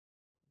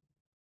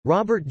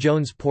Robert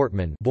Jones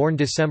Portman, born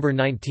December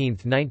 19,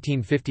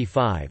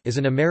 1955, is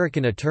an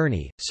American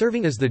attorney,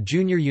 serving as the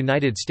junior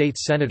United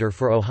States Senator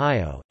for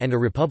Ohio, and a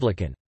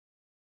Republican.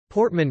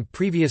 Portman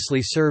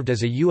previously served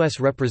as a U.S.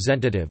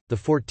 Representative, the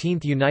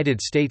 14th United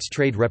States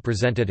Trade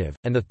Representative,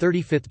 and the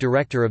 35th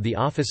Director of the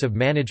Office of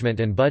Management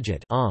and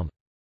Budget (OMB).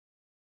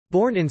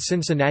 Born in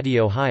Cincinnati,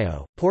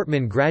 Ohio,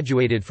 Portman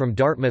graduated from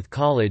Dartmouth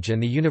College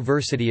and the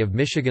University of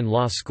Michigan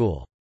Law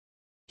School.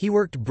 He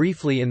worked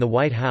briefly in the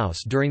White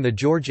House during the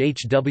George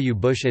H. W.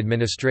 Bush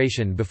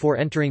administration before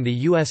entering the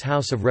U.S.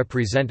 House of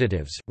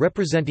Representatives,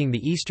 representing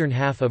the eastern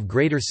half of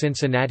Greater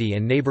Cincinnati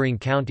and neighboring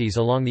counties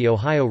along the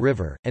Ohio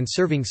River, and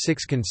serving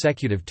 6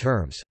 consecutive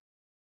terms.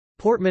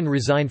 Portman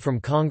resigned from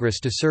Congress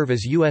to serve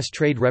as U.S.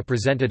 Trade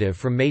Representative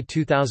from May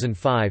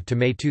 2005 to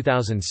May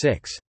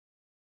 2006.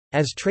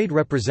 As trade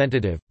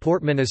representative,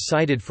 Portman is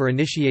cited for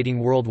initiating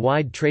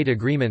worldwide trade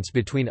agreements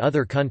between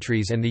other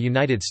countries and the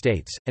United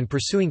States, and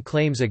pursuing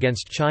claims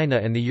against China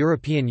and the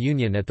European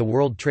Union at the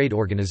World Trade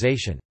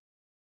Organization.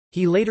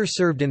 He later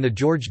served in the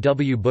George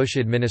W. Bush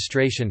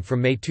administration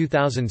from May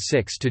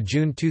 2006 to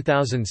June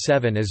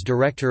 2007 as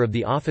Director of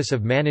the Office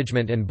of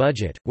Management and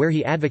Budget, where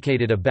he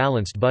advocated a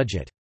balanced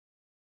budget.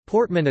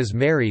 Portman is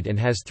married and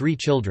has 3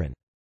 children.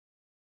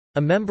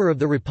 A member of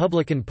the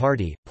Republican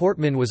Party,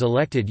 Portman was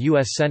elected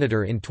U.S.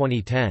 Senator in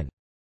 2010.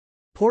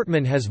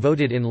 Portman has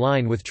voted in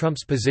line with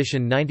Trump's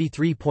position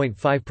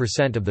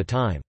 93.5% of the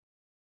time.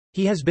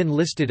 He has been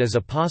listed as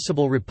a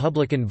possible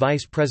Republican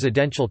vice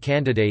presidential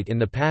candidate in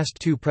the past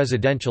 2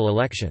 presidential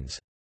elections.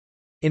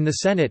 In the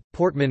Senate,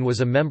 Portman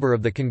was a member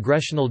of the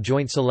Congressional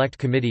Joint Select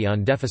Committee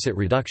on Deficit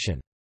Reduction.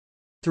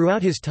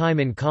 Throughout his time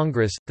in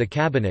Congress, the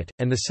Cabinet,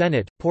 and the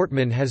Senate,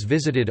 Portman has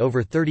visited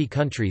over 30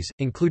 countries,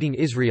 including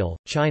Israel,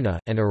 China,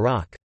 and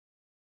Iraq.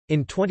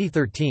 In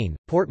 2013,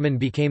 Portman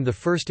became the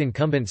first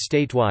incumbent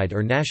statewide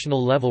or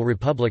national-level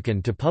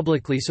Republican to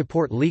publicly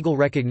support legal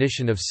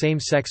recognition of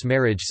same-sex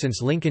marriage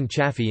since Lincoln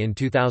Chafee in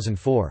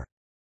 2004.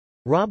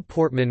 Rob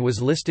Portman was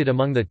listed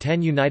among the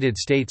 10 United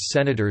States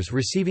senators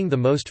receiving the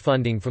most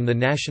funding from the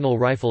National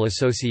Rifle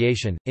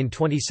Association. In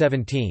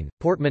 2017,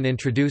 Portman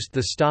introduced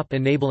the Stop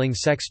Enabling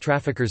Sex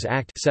Traffickers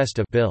Act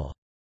 (SESTA) bill.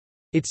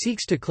 It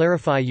seeks to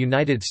clarify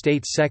United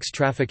States sex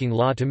trafficking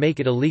law to make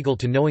it illegal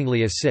to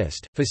knowingly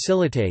assist,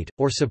 facilitate,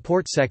 or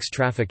support sex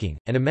trafficking,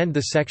 and amend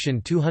the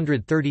Section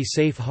 230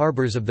 Safe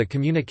Harbors of the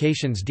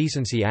Communications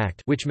Decency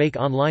Act, which make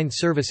online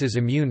services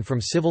immune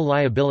from civil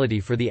liability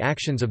for the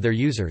actions of their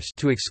users,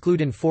 to exclude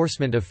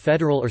enforcement of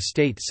federal or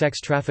state sex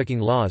trafficking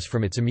laws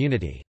from its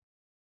immunity.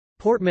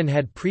 Portman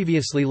had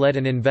previously led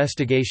an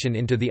investigation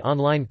into the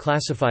online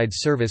classified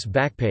service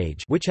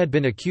Backpage, which had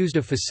been accused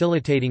of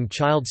facilitating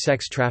child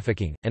sex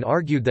trafficking, and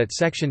argued that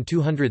Section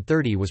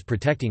 230 was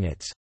protecting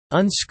its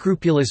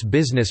unscrupulous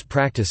business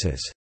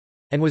practices,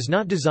 and was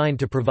not designed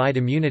to provide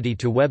immunity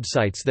to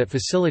websites that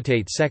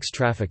facilitate sex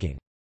trafficking.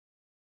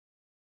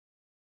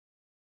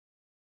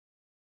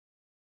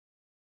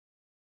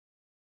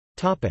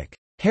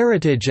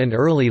 Heritage and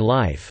early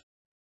life.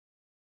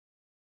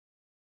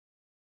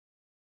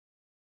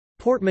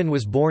 Portman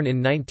was born in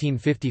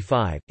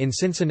 1955, in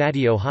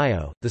Cincinnati,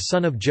 Ohio, the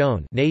son of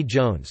Joan née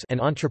Jones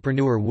and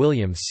entrepreneur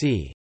William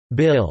C.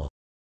 Bill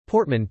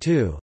Portman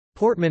II.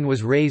 Portman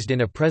was raised in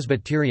a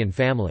Presbyterian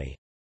family.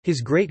 His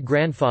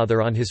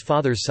great-grandfather on his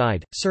father's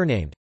side,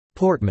 surnamed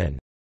Portman,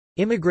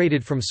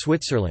 immigrated from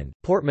Switzerland.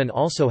 Portman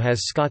also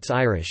has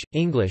Scots-Irish,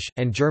 English,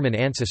 and German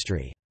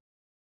ancestry.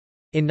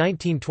 In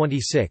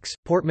 1926,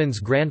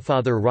 Portman's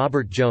grandfather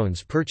Robert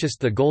Jones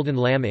purchased the Golden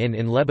Lamb Inn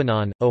in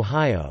Lebanon,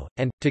 Ohio,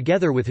 and,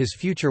 together with his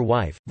future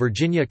wife,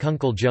 Virginia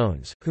Kunkel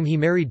Jones, whom he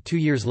married 2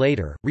 years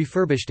later,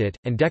 refurbished it,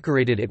 and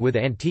decorated it with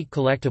antique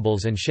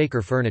collectibles and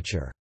Shaker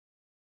furniture.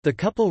 The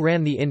couple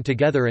ran the inn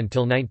together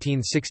until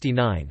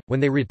 1969, when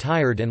they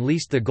retired and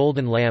leased the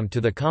Golden Lamb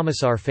to the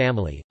Commissar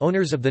family,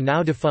 owners of the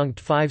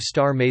now-defunct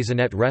 5-star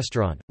Maisonette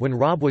restaurant. When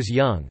Rob was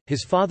young,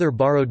 his father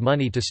borrowed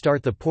money to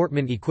start the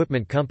Portman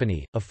Equipment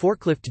Company, a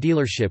forklift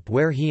dealership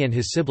where he and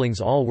his siblings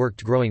all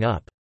worked growing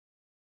up.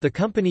 The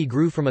company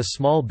grew from a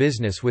small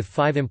business with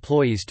 5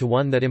 employees to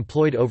one that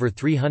employed over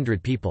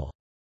 300 people.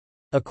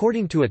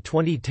 According to a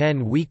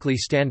 2010 Weekly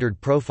Standard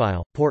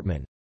profile,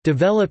 Portman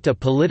developed a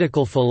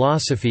political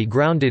philosophy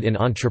grounded in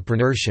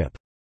entrepreneurship.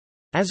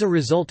 As a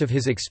result of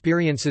his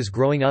experiences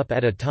growing up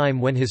at a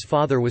time when his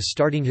father was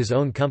starting his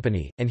own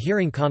company, and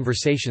hearing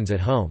conversations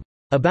at home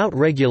about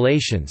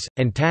regulations,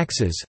 and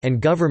taxes, and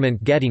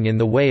government getting in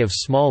the way of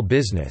small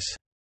business.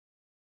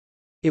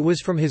 It was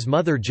from his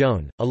mother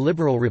Joan, a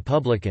liberal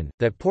Republican,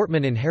 that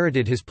Portman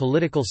inherited his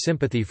political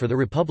sympathy for the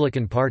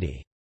Republican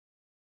Party.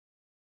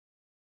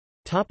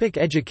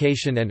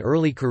 Education and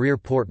early career.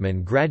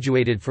 Portman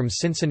graduated from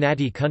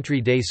Cincinnati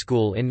Country Day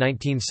School in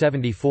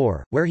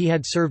 1974, where he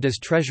had served as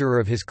treasurer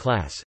of his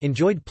class,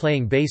 enjoyed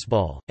playing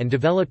baseball, and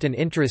developed an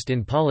interest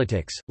in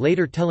politics,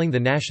 later telling the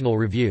National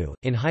Review,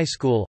 "In high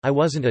school, I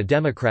wasn't a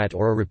Democrat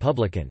or a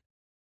Republican.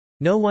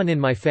 No one in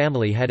my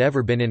family had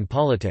ever been in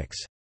politics.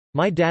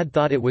 My dad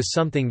thought it was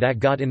something that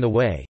got in the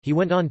way. He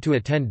went on to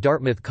attend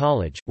Dartmouth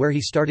College, where he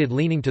started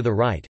leaning to the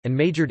right, and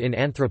majored in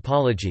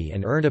anthropology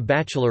and earned a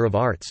Bachelor of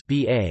Arts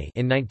 (BA)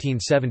 in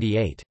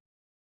 1978.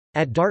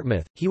 At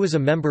Dartmouth, he was a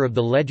member of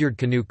the Ledyard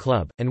Canoe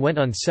Club, and went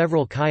on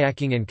several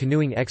kayaking and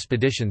canoeing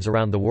expeditions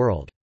around the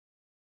world.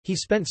 He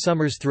spent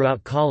summers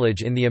throughout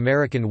college in the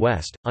American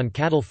West, on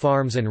cattle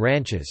farms and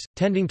ranches,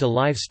 tending to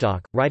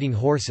livestock, riding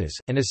horses,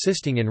 and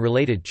assisting in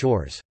related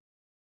chores.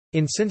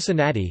 In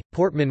Cincinnati,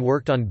 Portman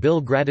worked on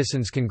Bill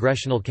Gradison's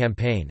congressional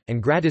campaign,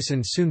 and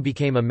Gradison soon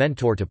became a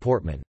mentor to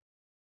Portman.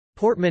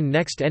 Portman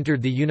next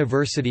entered the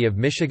University of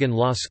Michigan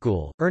Law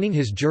School, earning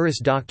his Juris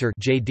Doctor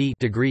 (JD)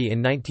 degree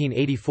in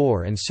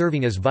 1984 and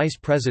serving as vice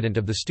president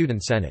of the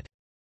Student Senate.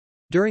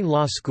 During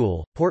law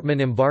school, Portman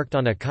embarked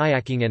on a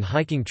kayaking and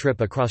hiking trip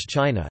across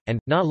China, and,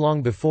 not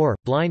long before,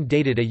 blind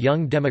dated a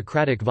young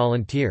Democratic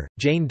volunteer,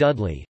 Jane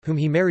Dudley, whom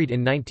he married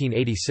in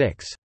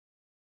 1986.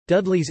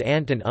 Dudley's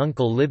aunt and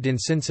uncle lived in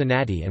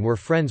Cincinnati and were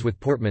friends with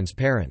Portman's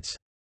parents.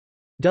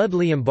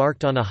 Dudley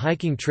embarked on a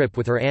hiking trip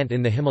with her aunt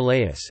in the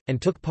Himalayas, and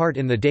took part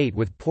in the date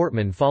with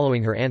Portman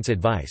following her aunt's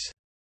advice.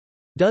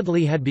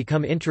 Dudley had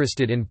become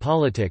interested in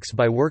politics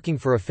by working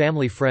for a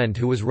family friend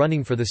who was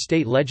running for the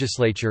state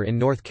legislature in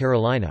North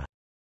Carolina.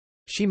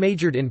 She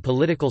majored in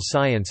political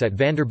science at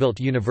Vanderbilt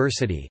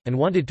University, and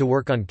wanted to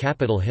work on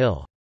Capitol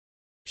Hill.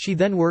 She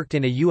then worked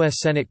in a U.S.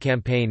 Senate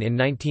campaign in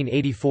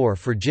 1984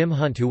 for Jim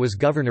Hunt, who was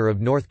governor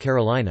of North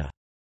Carolina.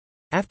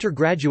 After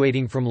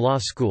graduating from law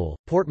school,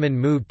 Portman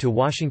moved to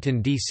Washington,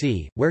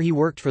 D.C., where he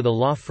worked for the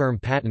law firm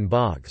Patton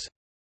Boggs.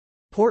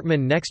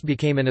 Portman next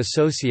became an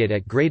associate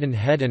at Graydon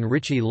Head and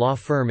Ritchie Law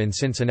Firm in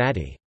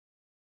Cincinnati.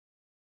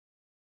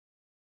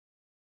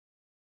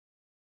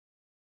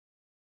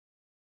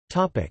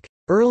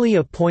 Early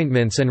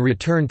appointments and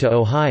return to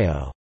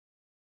Ohio.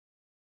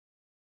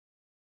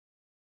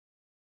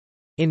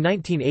 In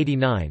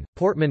 1989,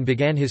 Portman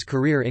began his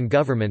career in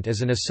government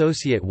as an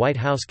associate White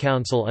House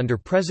counsel under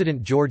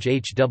President George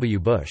H. W.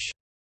 Bush.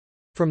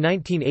 From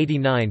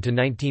 1989 to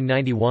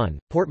 1991,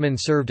 Portman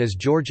served as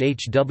George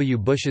H. W.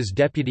 Bush's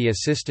deputy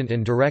assistant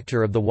and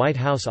director of the White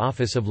House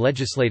Office of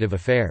Legislative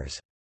Affairs.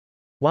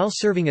 While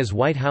serving as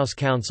White House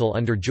counsel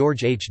under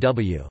George H.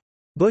 W.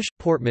 Bush,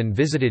 Portman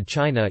visited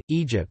China,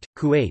 Egypt,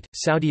 Kuwait,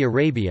 Saudi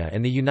Arabia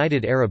and the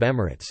United Arab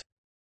Emirates.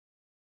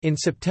 In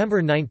September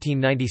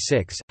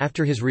 1996,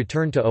 after his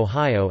return to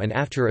Ohio and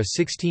after a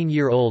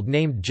 16-year-old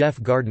named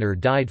Jeff Gardner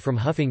died from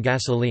huffing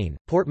gasoline,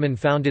 Portman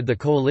founded the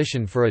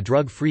Coalition for a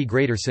Drug-Free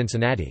Greater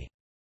Cincinnati.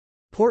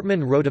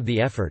 Portman wrote of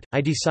the effort,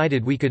 "I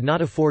decided we could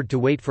not afford to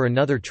wait for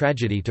another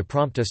tragedy to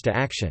prompt us to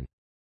action.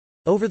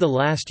 Over the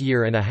last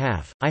year and a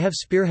half, I have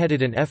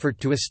spearheaded an effort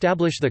to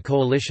establish the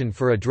Coalition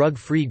for a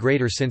Drug-Free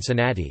Greater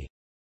Cincinnati.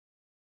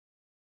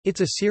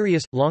 It's a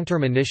serious,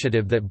 long-term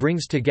initiative that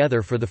brings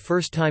together for the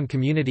first time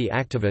community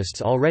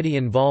activists already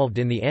involved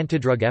in the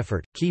anti-drug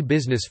effort, key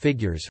business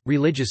figures,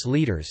 religious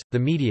leaders, the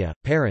media,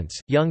 parents,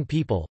 young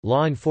people,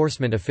 law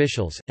enforcement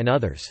officials, and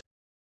others.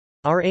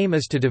 Our aim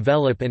is to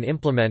develop and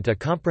implement a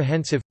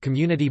comprehensive,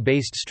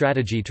 community-based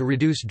strategy to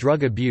reduce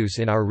drug abuse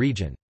in our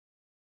region.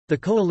 The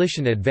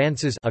coalition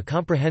advances a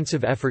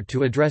comprehensive effort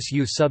to address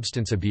youth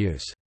substance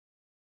abuse."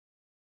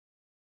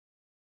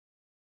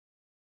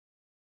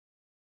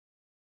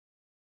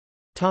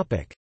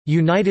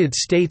 United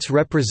States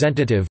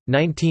Representative,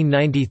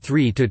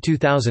 1993 to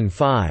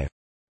 2005.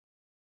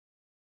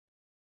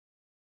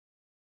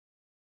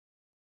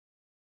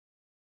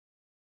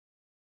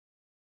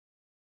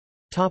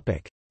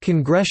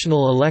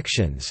 Congressional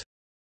elections.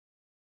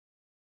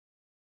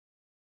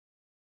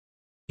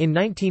 In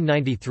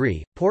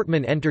 1993,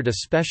 Portman entered a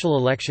special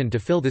election to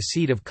fill the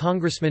seat of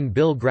Congressman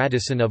Bill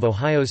Gradison of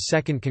Ohio's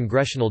 2nd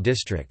Congressional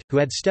District, who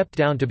had stepped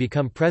down to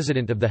become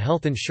president of the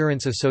Health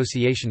Insurance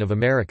Association of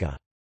America.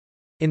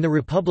 In the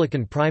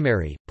Republican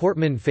primary,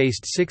 Portman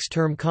faced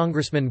six-term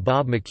Congressman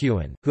Bob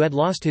McEwen, who had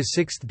lost his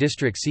 6th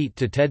district seat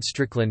to Ted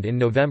Strickland in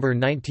November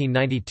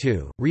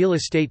 1992, real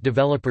estate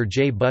developer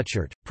Jay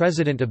Butchert,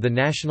 president of the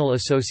National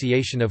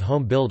Association of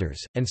Home Builders,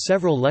 and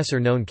several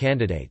lesser-known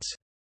candidates.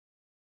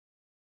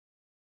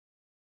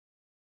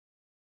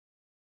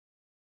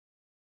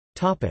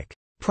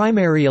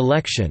 Primary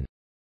election.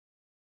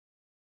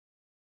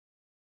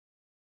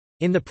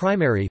 In the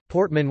primary,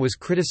 Portman was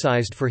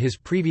criticized for his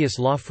previous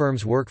law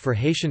firm's work for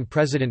Haitian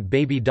President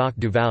Baby Doc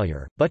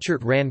Duvalier.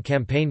 Butchert ran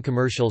campaign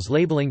commercials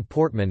labeling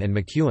Portman and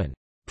McEwen,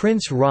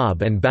 "Prince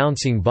Rob and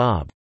Bouncing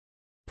Bob."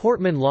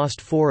 Portman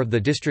lost 4 of the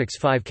district's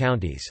 5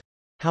 counties.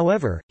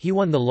 However, he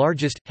won the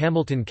largest,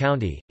 Hamilton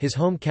County, his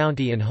home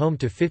county and home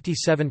to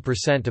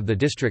 57% of the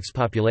district's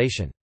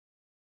population.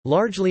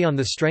 Largely on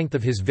the strength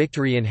of his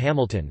victory in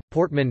Hamilton,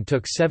 Portman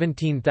took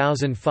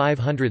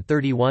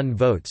 17,531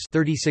 votes,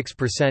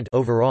 36%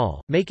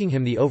 overall, making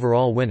him the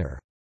overall winner.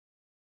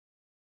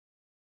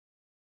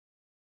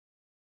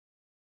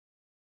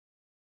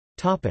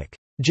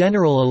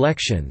 General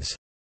elections.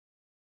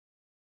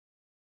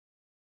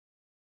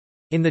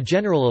 In the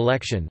general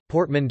election,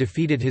 Portman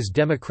defeated his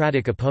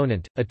Democratic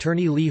opponent,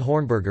 attorney Lee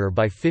Hornberger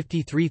by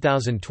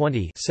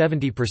 53,020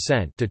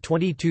 (70%) to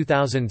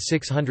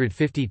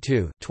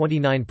 22,652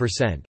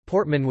 (29%).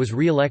 Portman was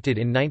re-elected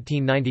in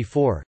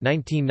 1994,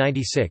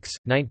 1996,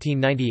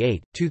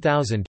 1998,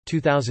 2000,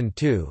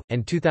 2002,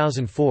 and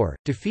 2004,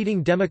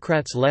 defeating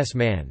Democrats Les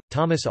Mann,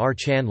 Thomas R.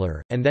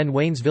 Chandler, and then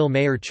Waynesville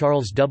Mayor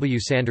Charles W.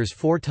 Sanders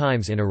 4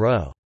 times in a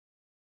row.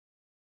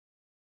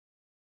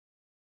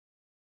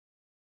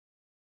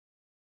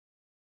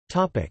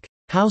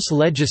 House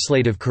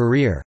legislative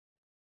career.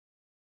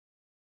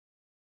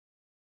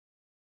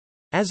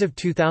 As of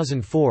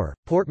 2004,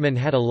 Portman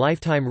had a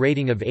lifetime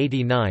rating of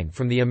 89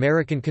 from the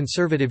American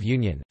Conservative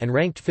Union, and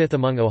ranked 5th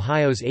among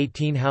Ohio's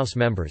 18 House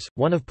members.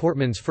 One of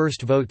Portman's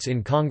first votes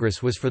in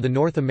Congress was for the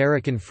North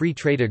American Free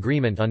Trade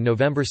Agreement on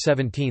November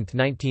 17,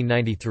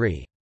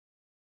 1993.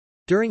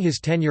 During his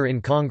tenure in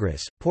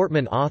Congress,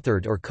 Portman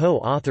authored or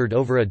co-authored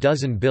over a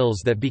dozen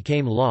bills that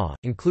became law,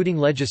 including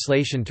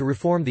legislation to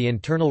reform the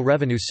Internal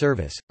Revenue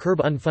Service, curb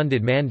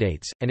unfunded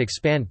mandates, and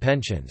expand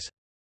pensions.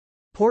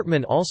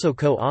 Portman also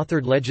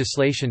co-authored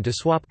legislation to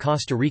swap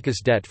Costa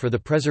Rica's debt for the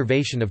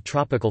preservation of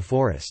tropical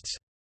forests.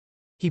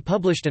 He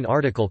published an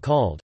article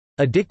called,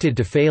 "Addicted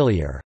to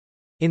Failure,"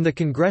 in the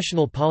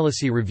Congressional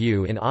Policy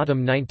Review in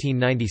autumn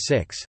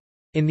 1996.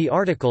 In the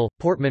article,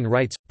 Portman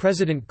writes,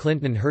 President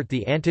Clinton hurt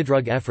the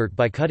antidrug effort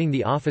by cutting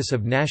the Office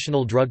of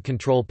National Drug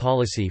Control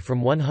Policy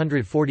from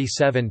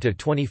 147 to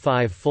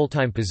 25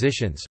 full-time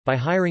positions, by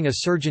hiring a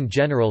surgeon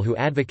general who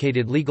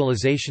advocated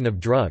legalization of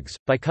drugs,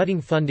 by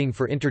cutting funding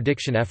for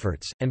interdiction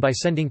efforts, and by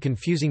sending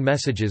confusing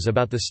messages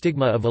about the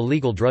stigma of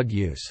illegal drug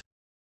use.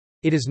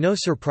 It is no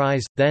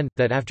surprise, then,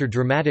 that after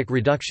dramatic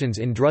reductions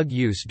in drug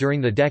use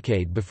during the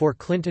decade before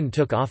Clinton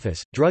took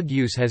office, drug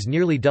use has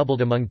nearly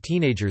doubled among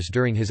teenagers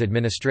during his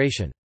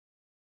administration.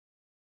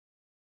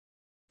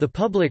 The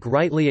public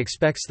rightly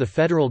expects the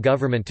federal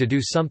government to do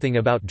something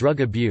about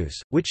drug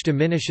abuse, which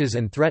diminishes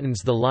and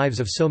threatens the lives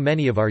of so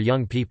many of our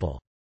young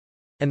people.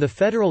 And the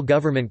federal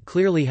government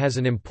clearly has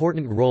an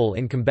important role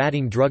in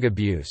combating drug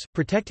abuse,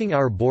 protecting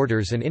our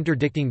borders and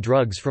interdicting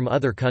drugs from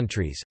other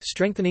countries,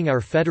 strengthening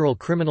our federal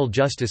criminal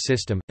justice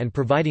system, and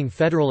providing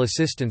federal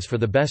assistance for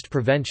the best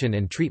prevention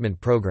and treatment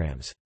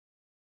programs.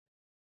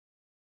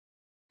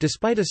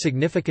 Despite a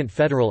significant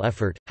federal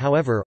effort,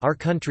 however, our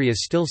country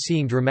is still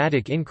seeing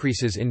dramatic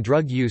increases in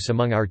drug use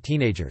among our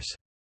teenagers.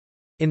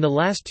 In the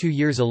last 2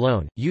 years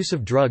alone, use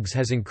of drugs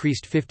has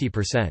increased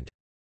 50%.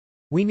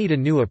 We need a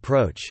new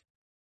approach.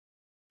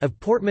 Of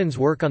Portman's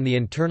work on the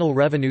Internal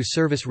Revenue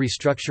Service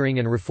Restructuring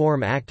and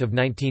Reform Act of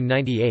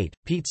 1998,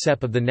 Pete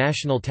Sepp of the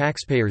National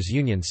Taxpayers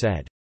Union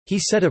said, "He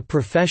set a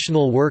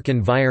professional work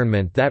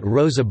environment that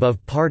rose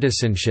above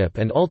partisanship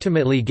and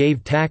ultimately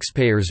gave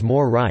taxpayers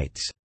more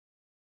rights."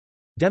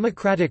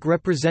 Democratic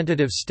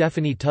Representative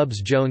Stephanie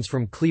Tubbs Jones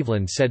from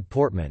Cleveland said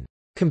Portman,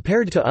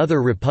 "compared to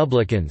other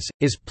Republicans,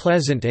 is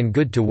pleasant and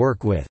good to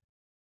work with."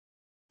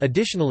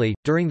 Additionally,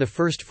 during the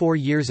first 4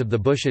 years of the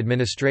Bush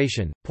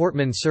administration,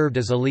 Portman served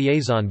as a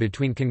liaison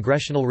between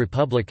congressional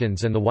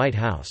Republicans and the White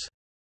House.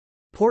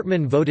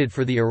 Portman voted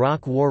for the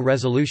Iraq War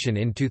resolution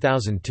in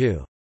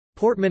 2002.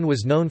 Portman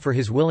was known for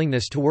his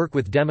willingness to work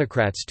with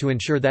Democrats to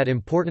ensure that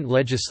important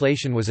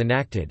legislation was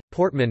enacted.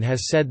 Portman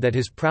has said that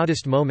his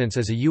proudest moments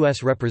as a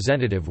U.S.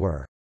 representative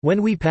were,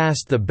 "when we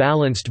passed the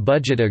Balanced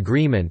Budget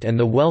Agreement and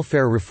the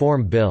Welfare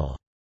Reform Bill."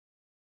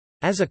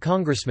 As a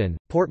congressman,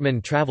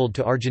 Portman traveled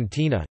to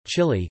Argentina,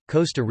 Chile,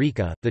 Costa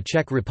Rica, the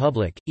Czech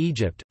Republic,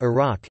 Egypt,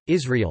 Iraq,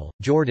 Israel,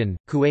 Jordan,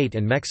 Kuwait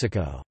and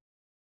Mexico.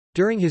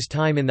 During his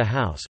time in the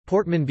House,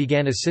 Portman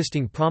began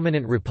assisting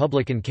prominent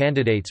Republican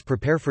candidates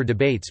prepare for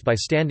debates by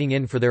standing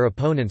in for their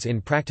opponents in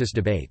practice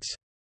debates.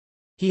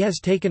 He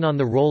has taken on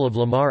the role of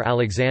Lamar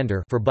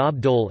Alexander for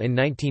Bob Dole in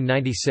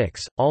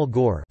 1996, Al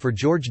Gore for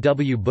George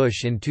W.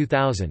 Bush in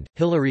 2000,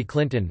 Hillary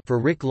Clinton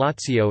for Rick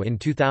Lazio in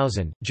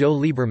 2000, Joe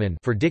Lieberman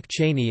for Dick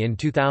Cheney in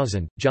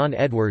 2000, John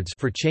Edwards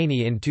for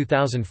Cheney in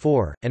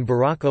 2004, and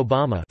Barack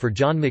Obama for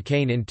John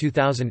McCain in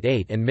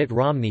 2008 and Mitt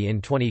Romney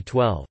in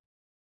 2012.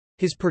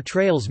 His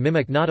portrayals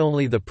mimic not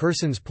only the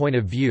person's point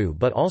of view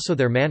but also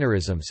their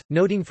mannerisms,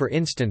 noting for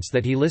instance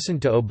that he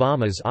listened to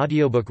Obama's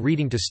audiobook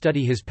reading to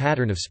study his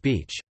pattern of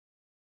speech.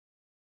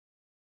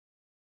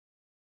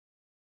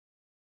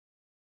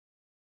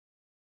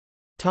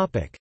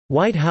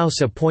 White House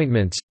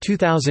appointments,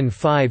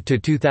 2005 to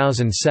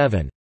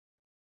 2007.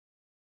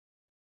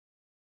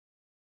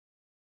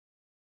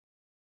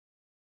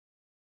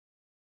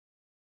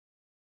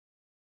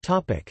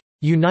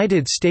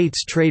 United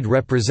States Trade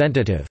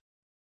Representative.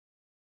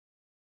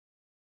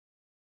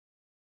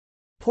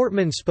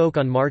 Portman spoke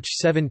on March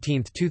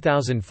 17,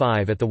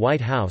 2005 at the White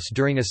House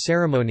during a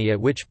ceremony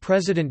at which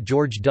President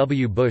George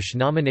W. Bush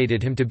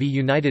nominated him to be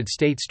United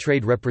States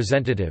Trade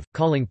Representative,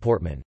 calling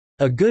Portman,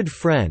 "a good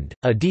friend,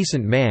 a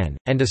decent man,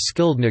 and a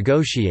skilled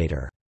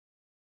negotiator."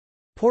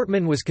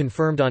 Portman was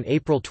confirmed on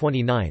April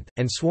 29,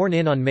 and sworn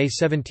in on May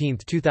 17,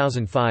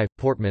 2005.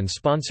 Portman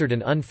sponsored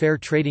an unfair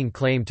trading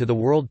claim to the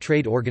World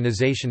Trade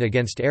Organization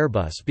against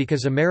Airbus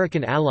because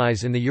American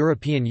allies in the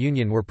European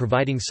Union were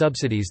providing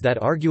subsidies that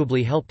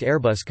arguably helped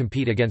Airbus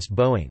compete against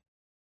Boeing.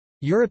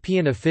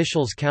 European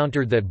officials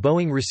countered that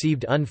Boeing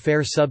received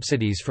unfair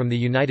subsidies from the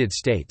United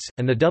States,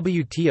 and the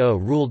WTO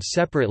ruled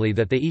separately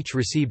that they each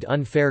received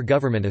unfair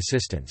government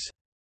assistance.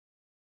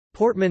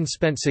 Portman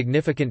spent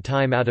significant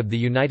time out of the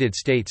United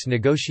States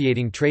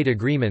negotiating trade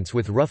agreements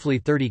with roughly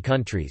 30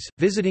 countries,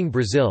 visiting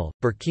Brazil,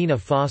 Burkina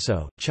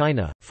Faso,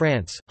 China,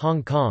 France,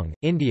 Hong Kong,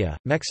 India,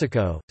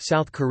 Mexico,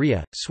 South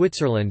Korea,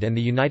 Switzerland and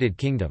the United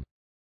Kingdom.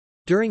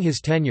 During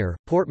his tenure,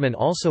 Portman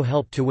also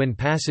helped to win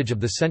passage of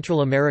the Central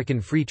American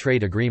Free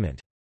Trade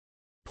Agreement.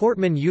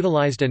 Portman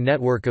utilized a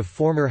network of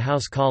former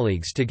House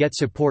colleagues to get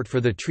support for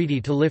the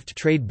treaty to lift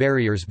trade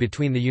barriers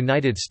between the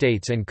United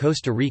States and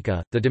Costa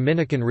Rica, the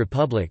Dominican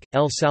Republic,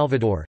 El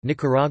Salvador,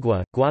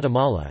 Nicaragua,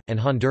 Guatemala, and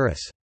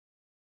Honduras.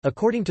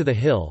 According to The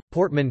Hill,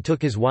 Portman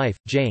took his wife,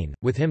 Jane,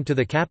 with him to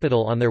the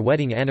capital on their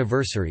wedding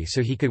anniversary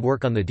so he could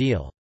work on the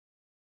deal.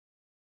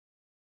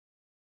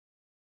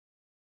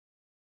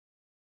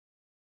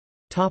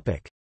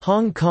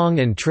 Hong Kong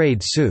and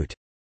trade suit.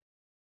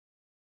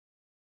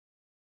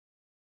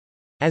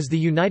 As the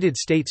United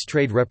States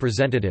Trade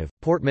Representative,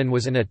 Portman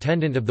was an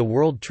attendant of the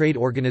World Trade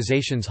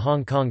Organization's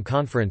Hong Kong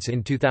Conference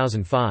in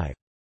 2005.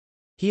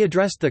 He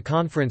addressed the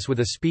conference with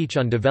a speech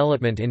on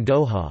development in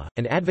Doha,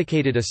 and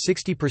advocated a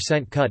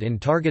 60% cut in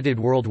targeted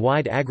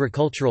worldwide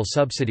agricultural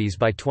subsidies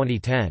by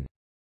 2010.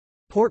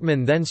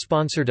 Portman then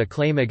sponsored a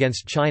claim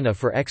against China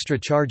for extra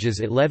charges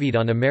it levied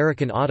on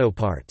American auto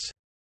parts.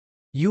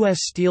 U.S.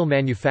 steel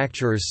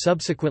manufacturers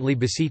subsequently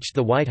beseeched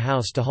the White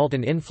House to halt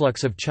an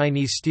influx of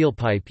Chinese steel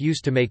pipe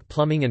used to make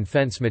plumbing and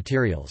fence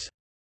materials.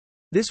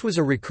 This was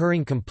a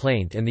recurring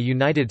complaint, and the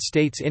United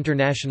States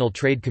International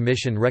Trade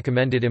Commission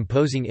recommended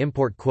imposing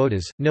import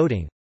quotas,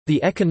 noting,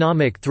 "the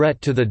economic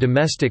threat to the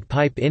domestic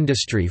pipe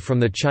industry from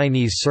the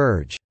Chinese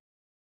surge."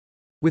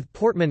 With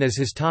Portman as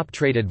his top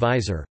trade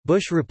advisor,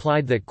 Bush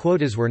replied that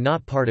quotas were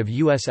not part of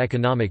U.S.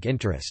 economic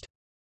interest.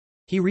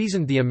 He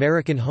reasoned the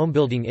American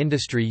homebuilding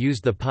industry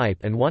used the pipe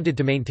and wanted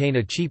to maintain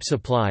a cheap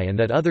supply, and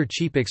that other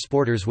cheap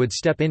exporters would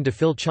step in to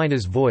fill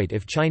China's void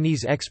if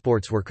Chinese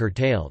exports were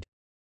curtailed.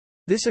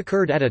 This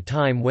occurred at a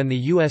time when the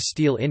U.S.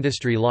 steel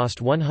industry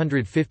lost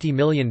 $150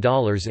 million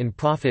in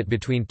profit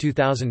between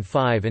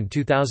 2005 and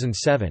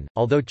 2007,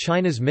 although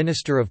China's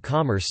Minister of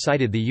Commerce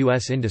cited the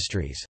U.S.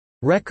 industry's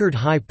record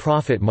high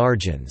profit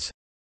margins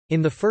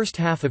in the first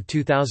half of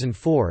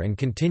 2004 and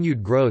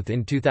continued growth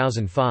in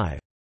 2005.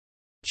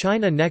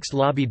 China next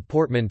lobbied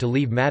Portman to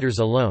leave matters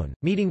alone,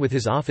 meeting with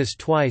his office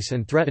twice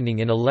and threatening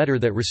in a letter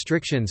that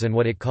restrictions and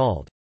what it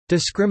called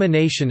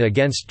discrimination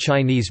against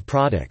Chinese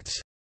products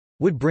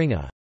would bring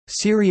a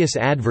serious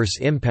adverse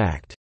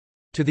impact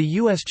to the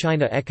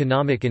U.S.-China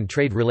economic and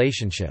trade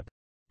relationship.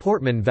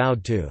 Portman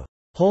vowed to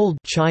hold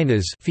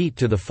China's feet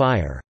to the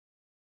fire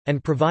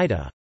and provide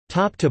a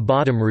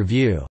top-to-bottom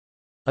review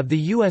of the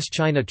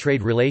U.S.-China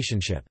trade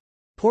relationship.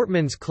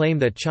 Portman's claim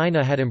that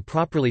China had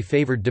improperly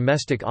favored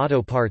domestic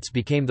auto parts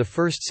became the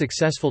first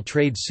successful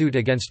trade suit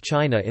against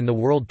China in the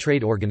World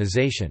Trade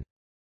Organization.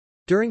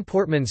 During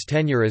Portman's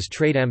tenure as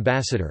trade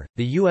ambassador,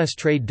 the U.S.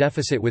 trade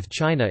deficit with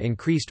China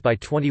increased by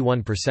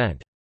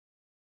 21%.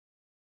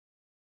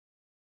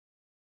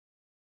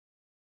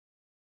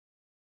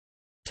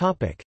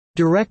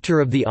 Director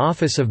of the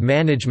Office of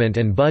Management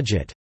and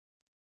Budget.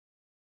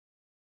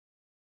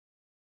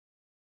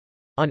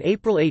 On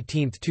April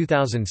 18,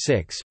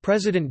 2006,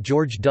 President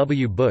George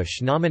W.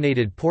 Bush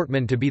nominated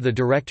Portman to be the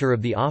Director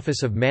of the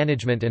Office of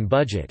Management and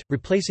Budget,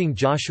 replacing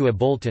Joshua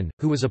Bolten,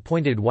 who was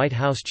appointed White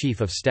House Chief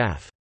of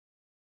Staff.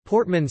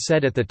 Portman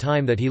said at the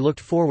time that he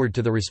looked forward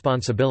to the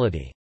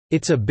responsibility.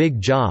 "It's a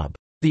big job.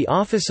 The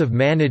Office of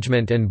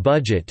Management and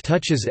Budget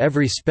touches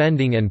every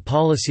spending and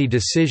policy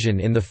decision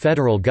in the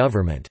federal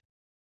government."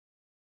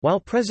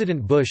 While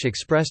President Bush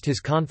expressed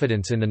his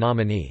confidence in the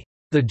nominee,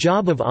 "The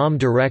job of OM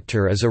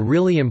Director is a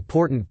really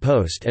important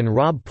post and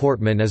Rob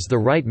Portman is the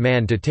right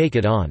man to take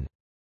it on.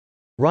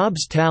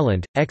 Rob's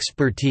talent,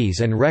 expertise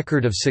and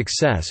record of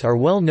success are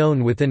well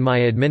known within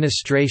my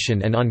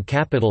administration and on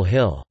Capitol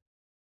Hill."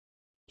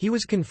 He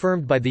was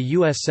confirmed by the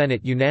U.S.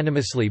 Senate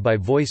unanimously by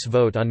voice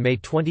vote on May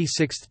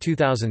 26,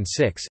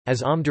 2006.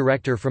 As OM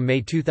Director from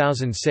May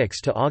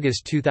 2006 to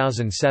August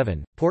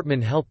 2007,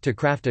 Portman helped to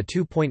craft a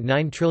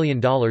 $2.9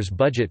 trillion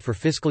budget for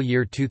fiscal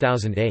year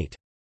 2008.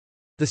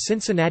 The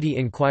Cincinnati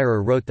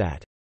Enquirer wrote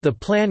that, "The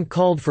plan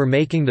called for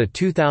making the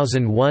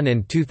 2001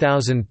 and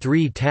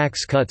 2003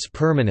 tax cuts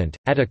permanent,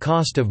 at a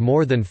cost of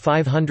more than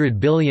 $500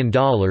 billion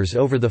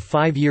over the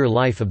 5-year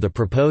life of the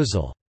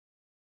proposal.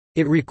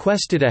 It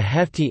requested a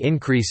hefty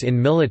increase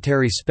in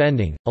military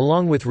spending,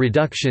 along with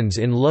reductions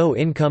in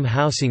low-income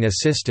housing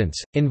assistance,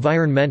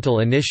 environmental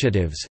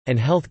initiatives, and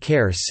health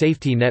care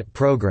safety net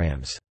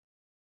programs."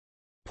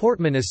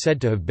 Portman is said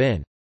to have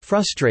been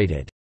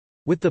frustrated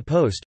with the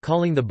Post,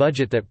 calling the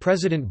budget that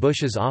President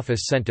Bush's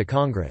office sent to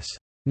Congress,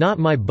 "not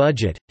my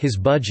budget, his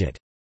budget."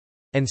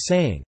 and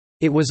saying,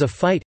 "It was a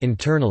fight,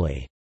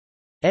 internally."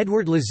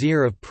 Edward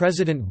Lazier of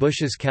President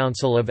Bush's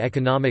Council of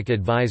Economic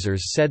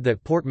Advisers said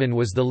that Portman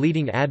was the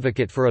leading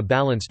advocate for a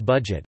balanced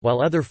budget,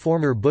 while other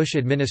former Bush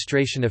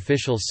administration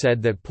officials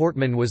said that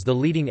Portman was the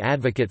leading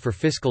advocate for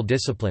fiscal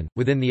discipline.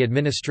 Within the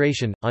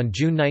administration, on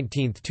June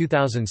 19,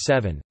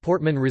 2007,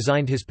 Portman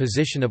resigned his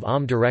position of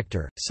OM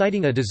director,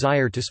 citing a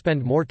desire to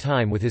spend more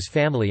time with his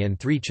family and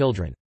 3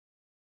 children.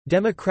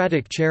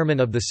 Democratic chairman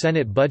of the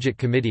Senate Budget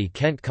Committee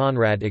Kent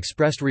Conrad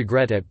expressed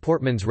regret at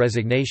Portman's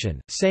resignation,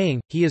 saying,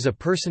 "He is a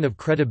person of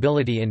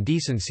credibility and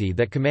decency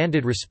that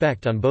commanded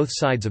respect on both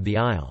sides of the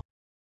aisle."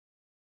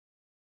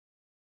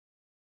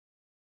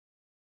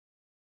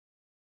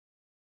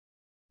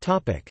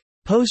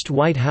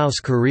 Post-White House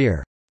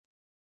career.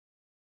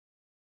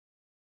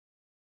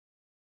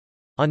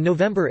 On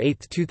November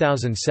 8,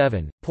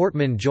 2007,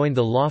 Portman joined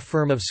the law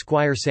firm of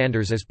Squire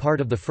Sanders as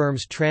part of the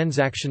firm's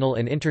transactional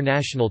and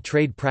international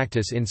trade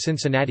practice in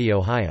Cincinnati,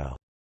 Ohio.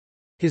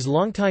 His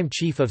longtime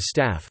chief of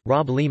staff,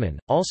 Rob Lehman,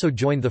 also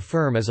joined the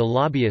firm as a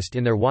lobbyist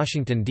in their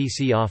Washington,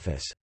 D.C.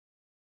 office.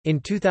 In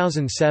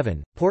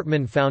 2007,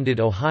 Portman founded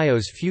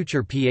Ohio's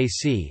Future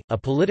PAC, a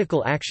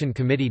political action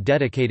committee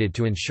dedicated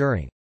to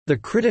ensuring the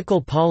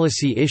critical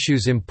policy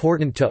issues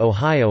important to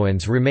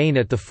Ohioans remain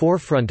at the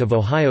forefront of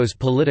Ohio's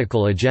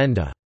political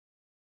agenda.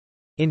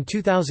 In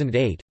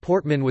 2008,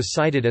 Portman was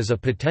cited as a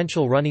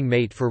potential running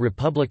mate for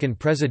Republican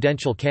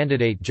presidential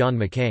candidate John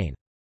McCain.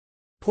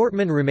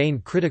 Portman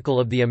remained critical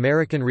of the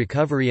American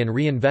Recovery and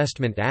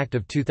Reinvestment Act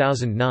of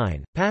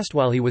 2009, passed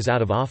while he was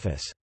out of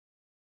office.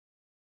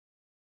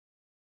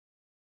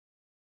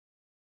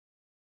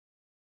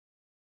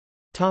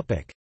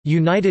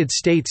 United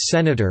States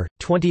Senator,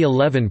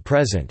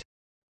 2011–present.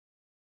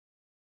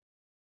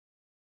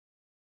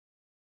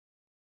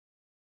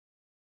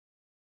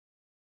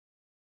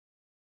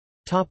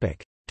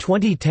 Topic: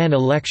 2010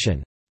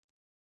 election.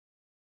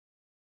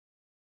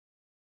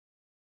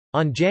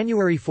 On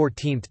January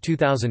 14,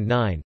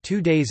 2009,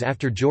 2 days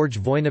after George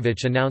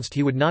Voinovich announced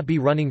he would not be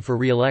running for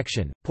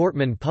re-election,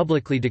 Portman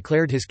publicly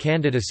declared his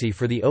candidacy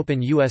for the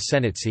open U.S.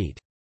 Senate seat.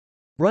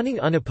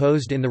 Running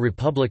unopposed in the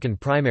Republican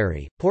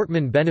primary,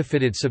 Portman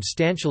benefited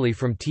substantially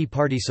from Tea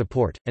Party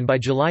support, and by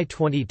July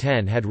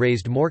 2010 had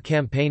raised more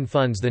campaign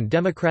funds than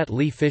Democrat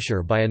Lee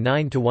Fisher by a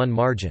 9-to-1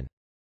 margin.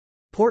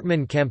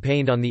 Portman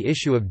campaigned on the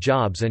issue of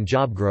jobs and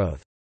job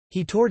growth.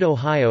 He toured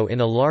Ohio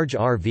in a large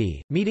RV,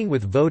 meeting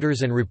with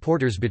voters and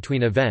reporters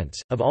between events.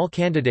 Of all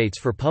candidates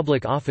for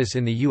public office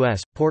in the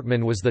U.S.,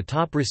 Portman was the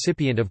top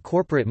recipient of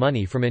corporate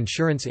money from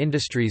insurance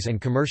industries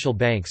and commercial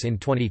banks in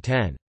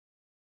 2010.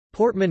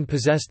 Portman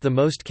possessed the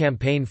most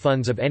campaign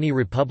funds of any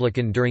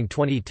Republican during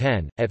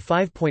 2010, at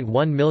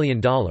 $5.1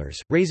 million,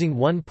 raising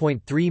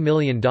 $1.3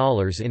 million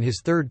in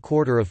his third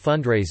quarter of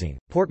fundraising.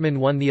 Portman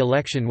won the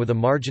election with a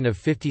margin of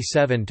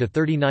 57 to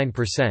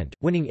 39%,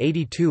 winning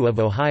 82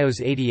 of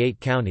Ohio's 88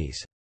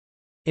 counties.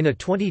 In a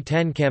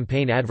 2010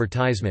 campaign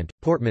advertisement,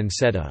 Portman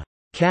said a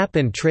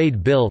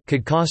cap-and-trade bill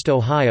could cost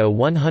Ohio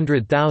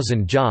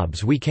 100,000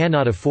 jobs we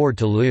cannot afford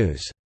to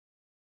lose.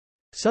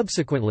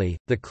 Subsequently,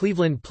 the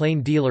Cleveland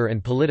Plain Dealer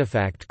and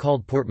PolitiFact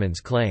called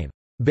Portman's claim,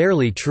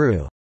 "barely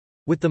true,"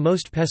 with the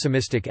most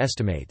pessimistic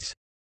estimates.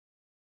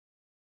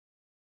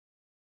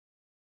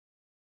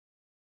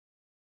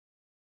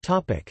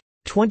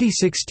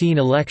 2016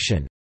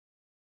 election.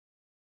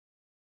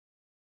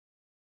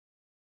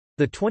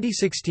 The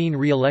 2016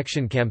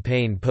 re-election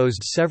campaign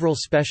posed several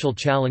special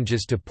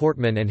challenges to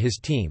Portman and his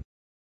team.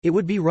 It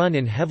would be run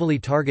in heavily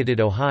targeted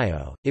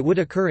Ohio, it would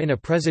occur in a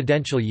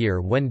presidential year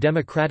when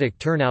Democratic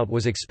turnout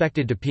was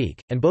expected to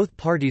peak, and both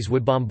parties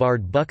would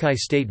bombard Buckeye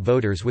State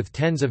voters with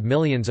tens of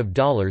millions of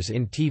dollars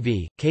in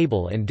TV,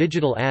 cable and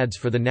digital ads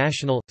for the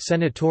national,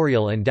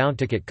 senatorial and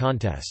down-ticket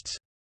contests.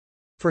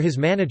 For his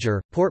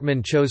manager,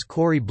 Portman chose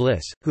Corey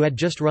Bliss, who had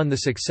just run the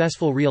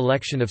successful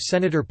re-election of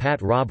Senator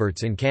Pat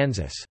Roberts in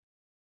Kansas.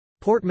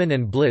 Portman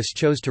and Bliss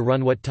chose to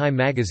run what Time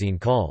magazine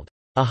called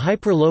a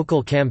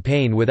hyperlocal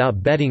campaign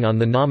without betting on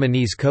the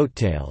nominee's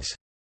coattails.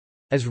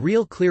 As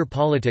Real Clear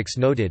Politics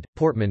noted,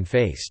 Portman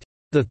faced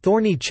the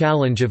thorny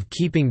challenge of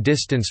keeping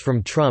distance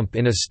from Trump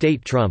in a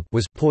state Trump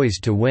was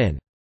poised to win.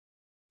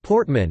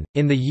 Portman,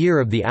 in the year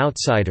of the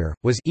outsider,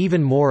 was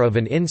even more of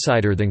an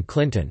insider than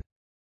Clinton.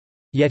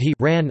 Yet he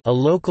ran a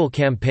local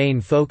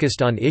campaign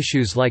focused on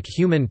issues like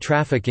human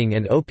trafficking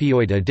and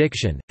opioid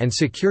addiction, and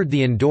secured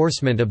the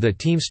endorsement of the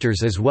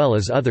Teamsters as well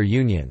as other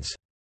unions.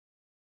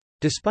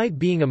 Despite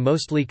being a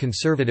mostly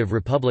conservative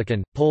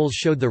Republican, polls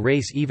showed the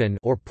race even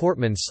or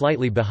Portman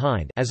slightly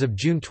behind as of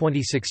June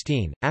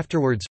 2016.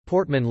 Afterwards,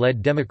 Portman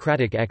led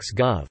Democratic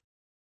ex-Gov.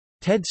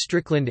 Ted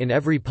Strickland in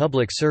every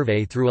public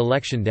survey through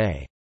Election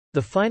Day.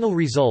 The final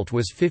result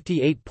was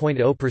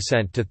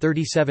 58.0% to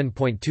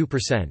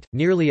 37.2%,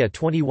 nearly a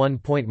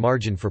 21-point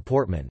margin for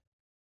Portman.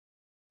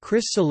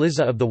 Chris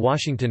Cillizza of The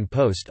Washington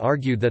Post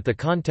argued that the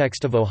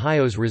context of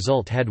Ohio's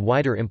result had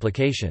wider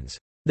implications.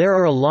 There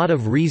are a lot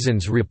of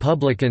reasons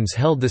Republicans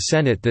held the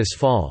Senate this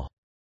fall.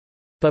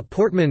 But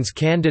Portman's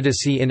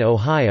candidacy in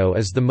Ohio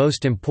is the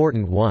most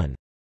important one.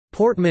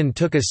 Portman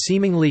took a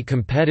seemingly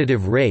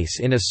competitive race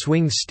in a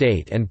swing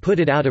state and put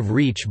it out of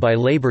reach by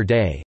Labor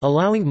Day,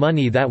 allowing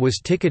money that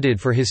was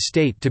ticketed for his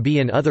state to be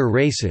in other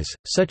races,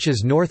 such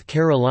as North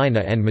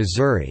Carolina and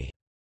Missouri."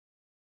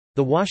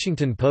 The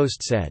Washington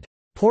Post said,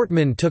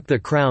 "Portman took the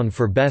crown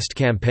for best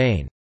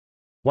campaign,"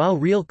 while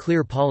Real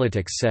Clear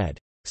Politics said,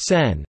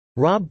 "Sen.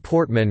 Rob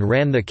Portman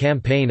ran the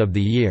campaign of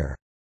the year."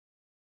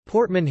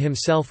 Portman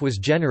himself was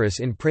generous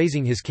in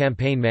praising his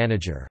campaign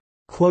manager,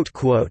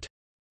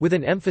 with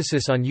an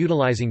emphasis on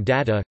utilizing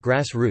data,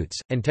 grassroots,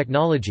 and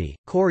technology.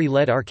 "Corey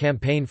led our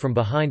campaign from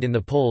behind in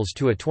the polls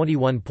to a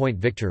 21-point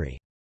victory.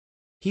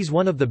 He's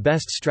one of the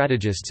best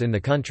strategists in the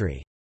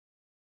country."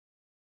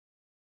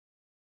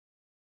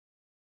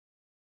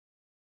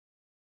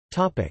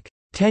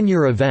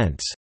 Tenure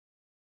events.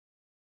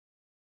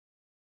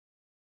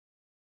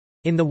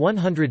 In the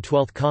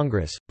 112th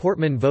Congress,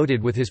 Portman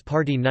voted with his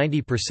party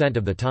 90%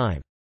 of the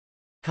time.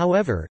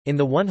 However, in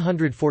the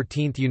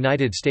 114th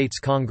United States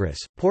Congress,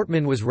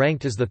 Portman was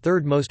ranked as the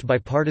third most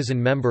bipartisan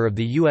member of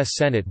the U.S.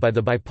 Senate by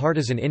the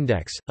Bipartisan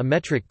Index, a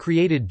metric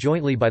created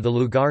jointly by the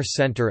Lugar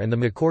Center and the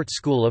McCourt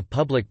School of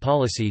Public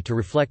Policy to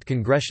reflect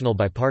congressional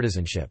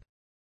bipartisanship.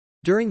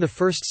 During the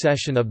first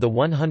session of the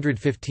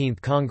 115th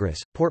Congress,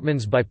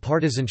 Portman's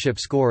bipartisanship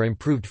score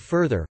improved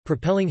further,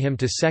 propelling him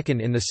to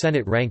second in the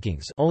Senate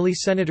rankings, only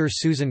Senator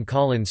Susan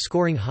Collins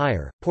scoring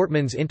higher.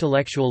 Portman's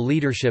intellectual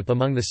leadership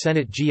among the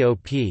Senate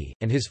GOP,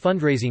 and his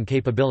fundraising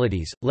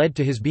capabilities, led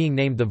to his being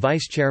named the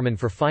vice chairman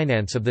for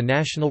finance of the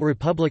National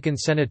Republican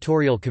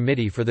Senatorial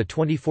Committee for the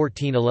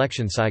 2014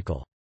 election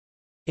cycle.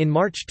 In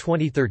March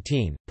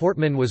 2013,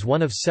 Portman was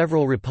one of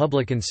several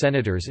Republican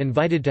senators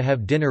invited to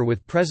have dinner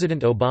with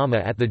President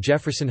Obama at the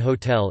Jefferson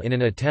Hotel in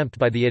an attempt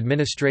by the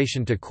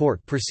administration to court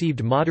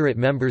perceived moderate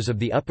members of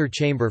the upper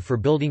chamber for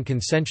building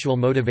consensual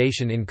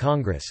motivation in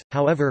Congress.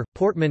 However,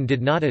 Portman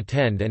did not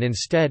attend and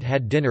instead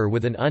had dinner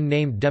with an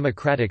unnamed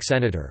Democratic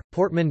senator.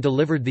 Portman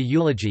delivered the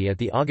eulogy at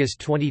the August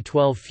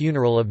 2012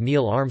 funeral of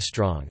Neil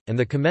Armstrong, and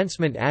the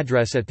commencement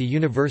address at the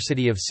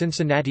University of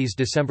Cincinnati's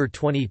December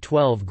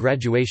 2012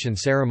 graduation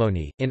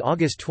ceremony. In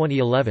August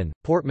 2011,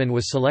 Portman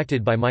was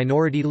selected by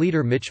Minority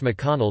Leader Mitch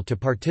McConnell to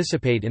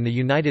participate in the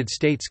United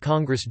States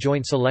Congress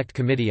Joint Select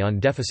Committee on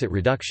Deficit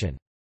Reduction.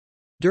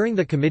 During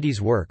the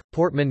committee's work,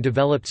 Portman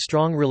developed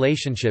strong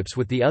relationships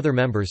with the other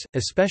members,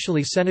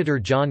 especially Senator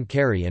John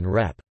Kerry and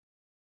Rep.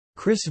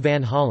 Chris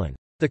Van Hollen.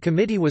 The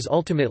committee was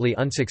ultimately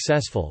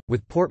unsuccessful,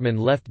 with Portman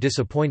left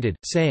disappointed,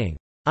 saying,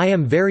 "I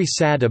am very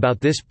sad about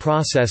this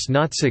process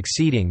not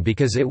succeeding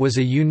because it was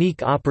a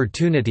unique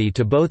opportunity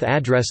to both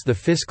address the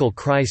fiscal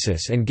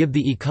crisis and give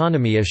the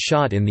economy a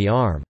shot in the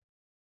arm."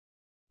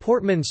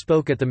 Portman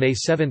spoke at the May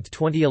 7,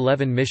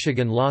 2011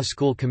 Michigan Law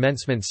School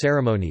commencement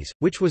ceremonies,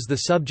 which was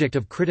the subject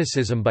of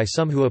criticism by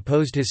some who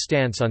opposed his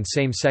stance on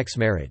same-sex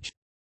marriage.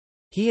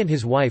 He and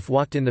his wife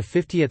walked in the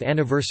 50th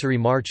anniversary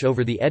march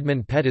over the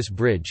Edmund Pettus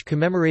Bridge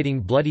commemorating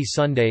Bloody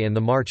Sunday and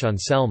the March on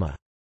Selma.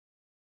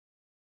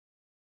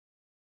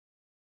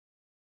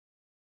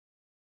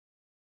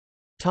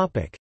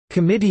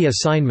 Committee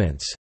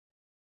assignments.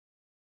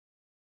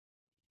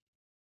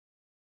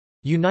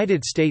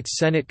 United States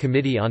Senate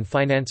Committee on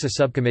Finance,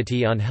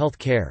 Subcommittee on Health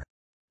Care,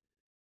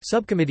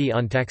 Subcommittee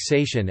on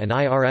Taxation and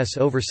IRS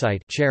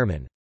Oversight,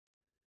 Chairman,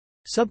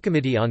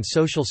 Subcommittee on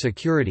Social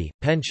Security,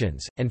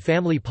 Pensions, and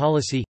Family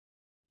Policy,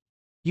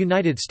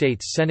 United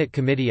States Senate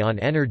Committee on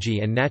Energy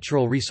and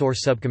Natural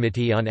Resource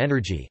Subcommittee on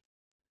Energy,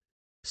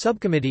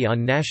 Subcommittee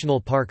on National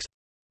Parks,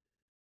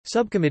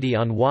 Subcommittee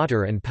on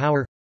Water and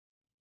Power,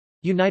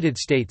 United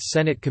States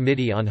Senate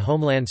Committee on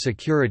Homeland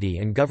Security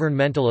and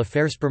Governmental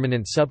Affairs,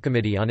 Permanent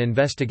Subcommittee on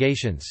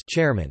Investigations,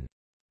 Chairman,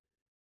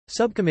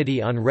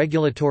 Subcommittee on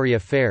Regulatory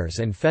Affairs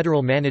and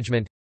Federal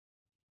Management,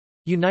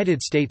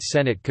 United States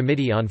Senate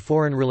Committee on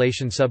Foreign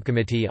Relations,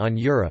 Subcommittee on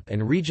Europe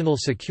and Regional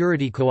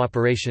Security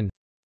Cooperation,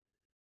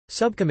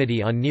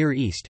 Subcommittee on Near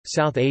East,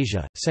 South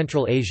Asia,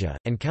 Central Asia,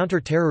 and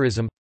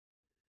Counterterrorism,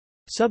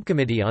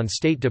 Subcommittee on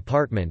State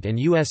Department and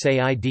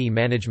USAID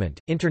Management,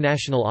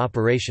 International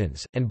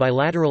Operations, and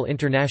Bilateral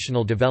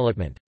International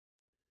Development,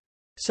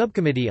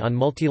 Subcommittee on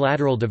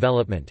Multilateral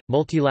Development,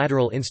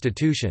 Multilateral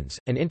Institutions,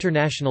 and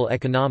International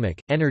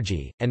Economic,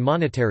 Energy, and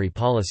Monetary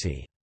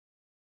Policy.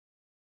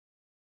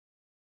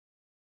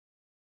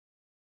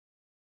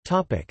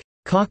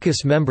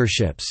 Caucus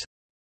memberships.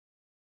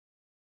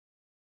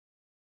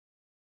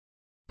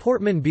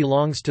 Portman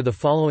belongs to the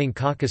following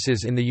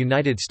caucuses in the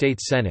United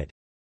States Senate: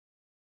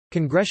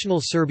 Congressional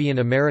Serbian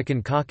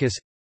American Caucus,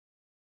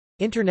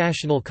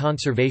 International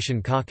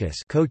Conservation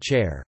Caucus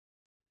co-chair,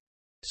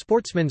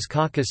 Sportsmen's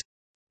Caucus,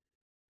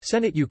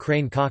 Senate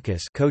Ukraine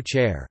Caucus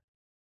co-chair.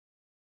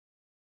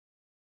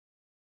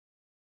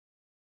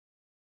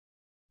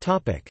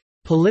 Topic: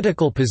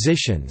 Political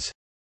positions.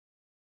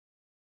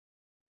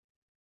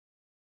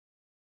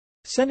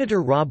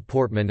 Senator Rob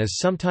Portman is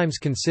sometimes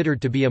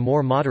considered to be a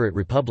more moderate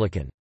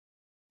Republican.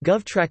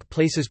 GovTrack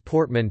places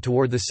Portman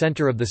toward the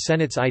center of the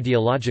Senate's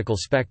ideological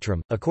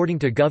spectrum. According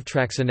to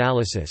GovTrack's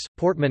analysis,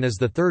 Portman is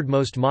the third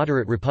most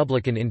moderate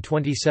Republican in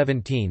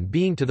 2017,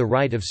 being to the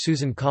right of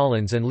Susan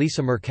Collins and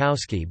Lisa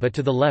Murkowski but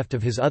to the left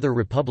of his other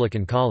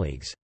Republican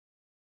colleagues.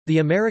 The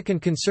American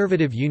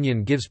Conservative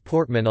Union gives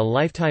Portman a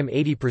lifetime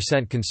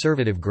 80%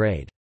 conservative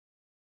grade.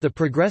 The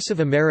Progressive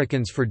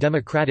Americans for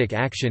Democratic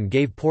Action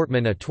gave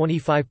Portman a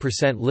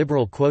 25%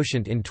 liberal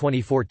quotient in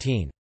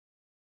 2014.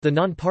 The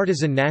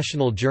nonpartisan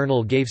National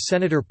Journal gave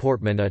Senator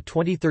Portman a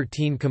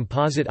 2013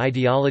 composite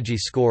ideology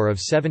score of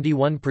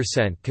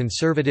 71%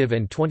 conservative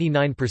and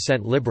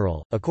 29%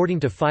 liberal. According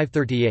to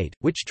 538,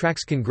 which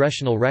tracks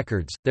congressional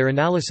records, their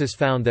analysis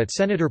found that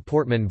Senator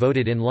Portman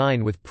voted in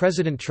line with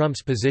President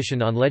Trump's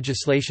position on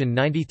legislation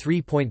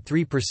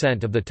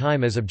 93.3% of the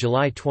time as of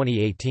July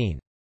 2018.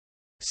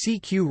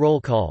 CQ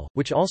Roll Call,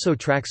 which also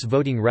tracks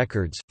voting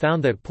records,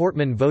 found that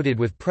Portman voted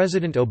with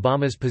President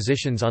Obama's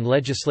positions on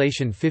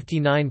legislation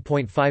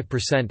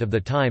 59.5% of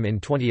the time in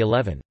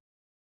 2011.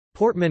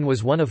 Portman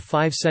was one of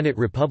 5 Senate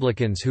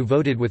Republicans who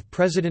voted with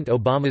President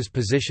Obama's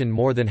position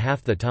more than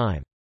half the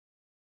time.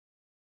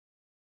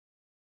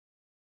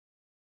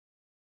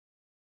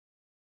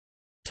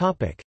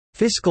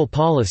 Fiscal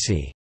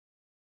policy.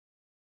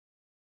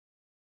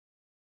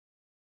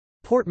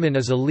 Portman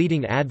is a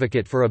leading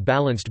advocate for a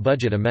balanced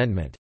budget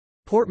amendment.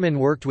 Portman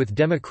worked with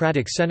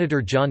Democratic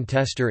Senator John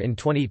Tester in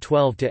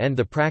 2012 to end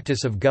the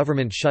practice of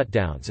government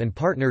shutdowns and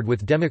partnered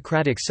with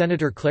Democratic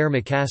Senator Claire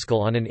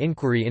McCaskill on an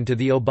inquiry into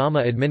the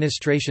Obama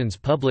administration's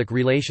public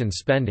relations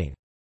spending.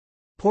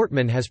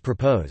 Portman has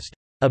proposed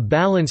a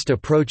balanced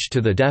approach to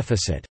the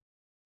deficit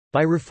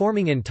by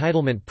reforming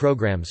entitlement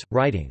programs,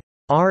 writing,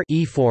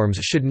 reforms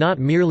should not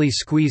merely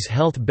squeeze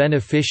health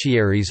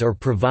beneficiaries or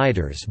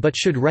providers but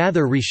should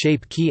rather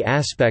reshape key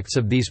aspects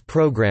of these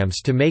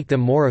programs to make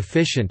them more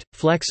efficient,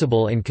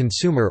 flexible and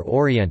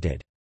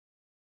consumer-oriented."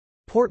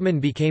 Portman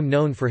became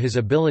known for his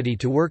ability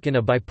to work in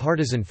a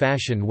bipartisan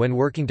fashion when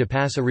working to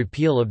pass a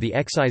repeal of the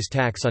excise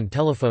tax on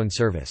telephone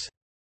service.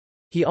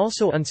 He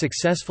also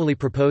unsuccessfully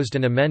proposed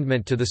an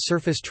amendment to the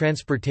Surface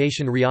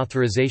Transportation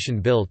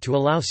Reauthorization Bill to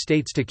allow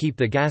states to keep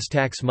the gas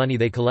tax money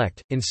they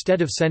collect,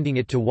 instead of sending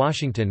it to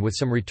Washington with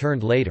some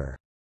returned later.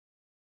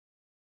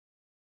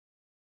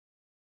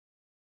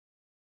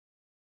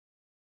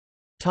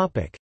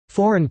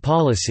 Foreign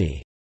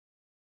policy.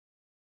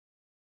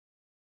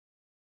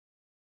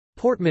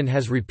 Portman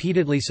has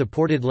repeatedly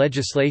supported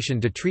legislation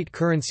to treat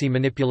currency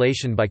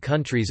manipulation by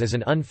countries as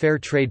an unfair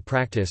trade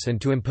practice and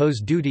to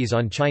impose duties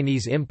on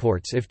Chinese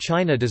imports if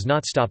China does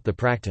not stop the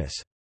practice.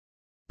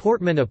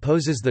 Portman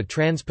opposes the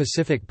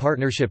Trans-Pacific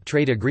Partnership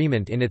Trade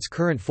Agreement in its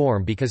current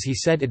form because he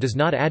said it does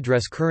not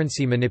address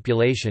currency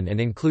manipulation and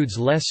includes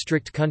less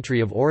strict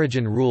country of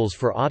origin rules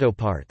for auto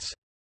parts.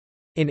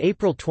 In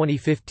April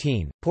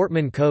 2015,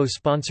 Portman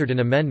co-sponsored an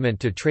amendment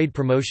to Trade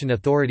Promotion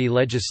Authority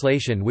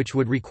legislation which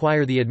would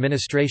require the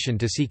administration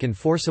to seek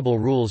enforceable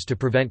rules to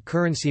prevent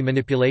currency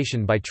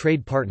manipulation by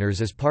trade partners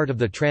as part of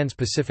the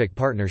Trans-Pacific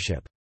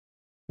Partnership.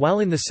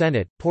 While in the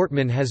Senate,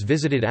 Portman has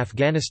visited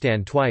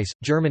Afghanistan twice,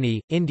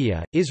 Germany,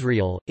 India,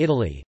 Israel,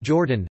 Italy,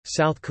 Jordan,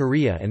 South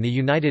Korea and the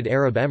United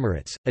Arab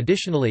Emirates.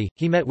 Additionally,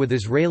 he met with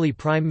Israeli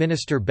Prime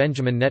Minister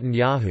Benjamin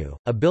Netanyahu.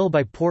 A bill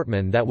by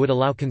Portman that would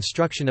allow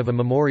construction of a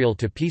memorial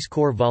to Peace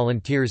Corps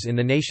volunteers in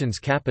the nation's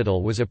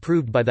capital was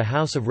approved by the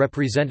House of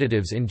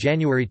Representatives in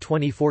January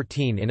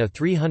 2014 in a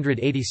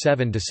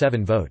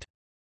 387-7 vote.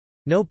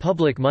 No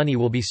public money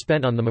will be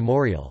spent on the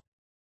memorial.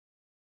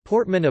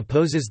 Portman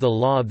opposes the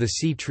Law of the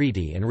Sea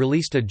Treaty and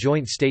released a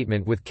joint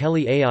statement with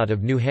Kelly Ayotte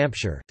of New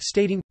Hampshire,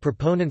 stating,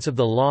 "Proponents of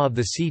the Law of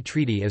the Sea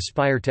Treaty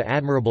aspire to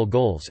admirable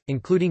goals,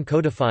 including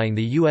codifying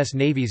the U.S.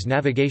 Navy's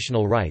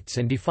navigational rights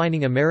and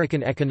defining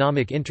American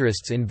economic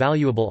interests in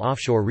valuable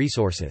offshore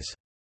resources.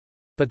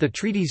 But the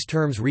treaty's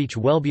terms reach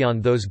well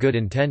beyond those good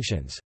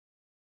intentions.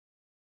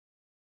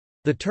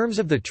 The terms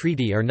of the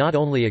treaty are not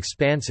only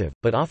expansive,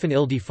 but often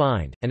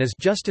ill-defined, and as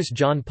Justice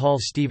John Paul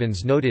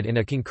Stevens noted in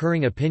a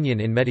concurring opinion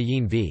in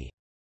Medellin v.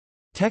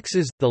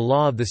 Texas, the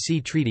Law of the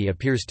Sea Treaty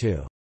appears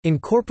to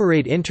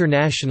incorporate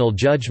international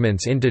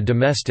judgments into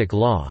domestic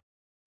law,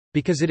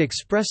 because it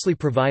expressly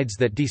provides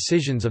that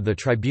decisions of the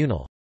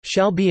tribunal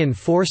shall be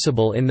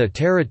enforceable in the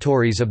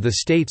territories of the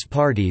states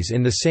parties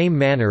in the same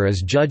manner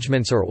as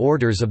judgments or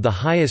orders of the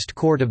highest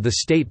court of the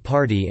state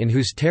party in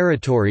whose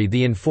territory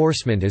the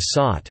enforcement is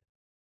sought."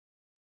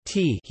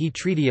 He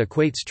treaty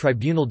equates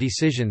tribunal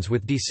decisions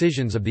with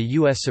decisions of the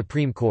U.S.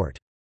 Supreme Court.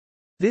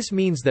 This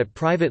means that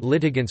private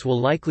litigants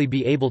will likely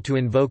be able to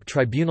invoke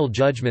tribunal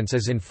judgments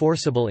as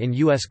enforceable in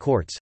U.S.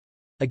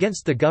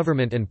 courts—against the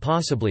government and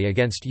possibly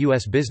against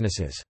U.S.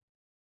 businesses.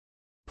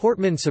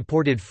 Portman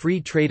supported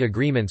free trade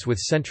agreements with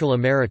Central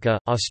America,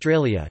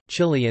 Australia,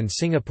 Chile and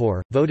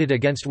Singapore, voted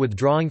against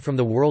withdrawing from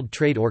the World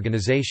Trade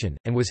Organization,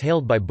 and was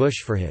hailed by Bush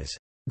for his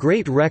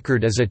 "great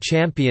record as a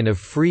champion of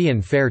free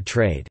and fair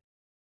trade."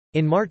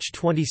 In March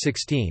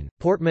 2016,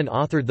 Portman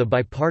authored the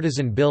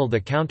bipartisan bill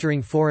the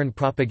Countering Foreign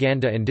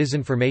Propaganda and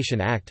Disinformation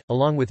Act,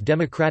 along with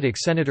Democratic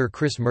Senator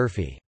Chris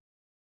Murphy.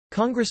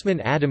 Congressman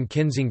Adam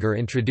Kinzinger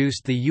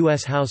introduced the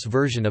U.S. House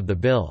version of the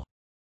bill.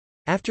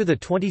 After the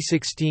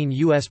 2016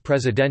 U.S.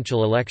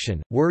 presidential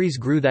election, worries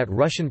grew that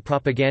Russian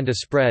propaganda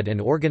spread and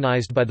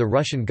organized by the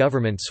Russian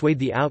government swayed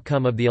the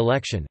outcome of the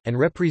election, and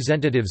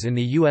representatives in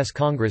the U.S.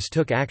 Congress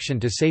took action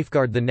to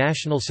safeguard the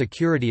national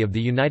security of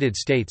the United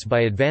States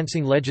by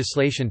advancing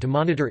legislation to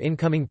monitor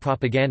incoming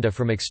propaganda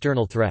from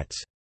external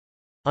threats.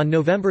 On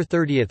November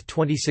 30,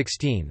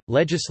 2016,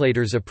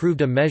 legislators approved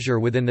a measure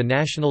within the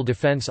National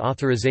Defense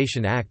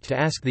Authorization Act to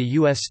ask the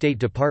U.S. State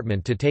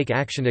Department to take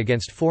action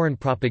against foreign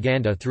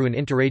propaganda through an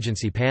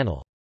interagency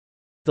panel.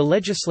 The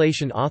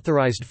legislation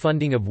authorized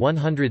funding of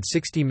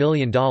 $160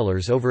 million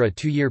over a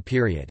 2-year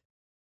period.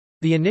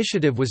 The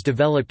initiative was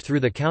developed through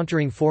the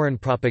Countering Foreign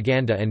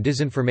Propaganda and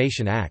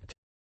Disinformation Act.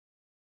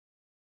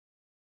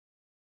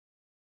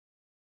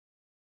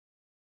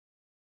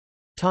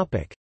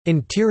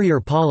 Interior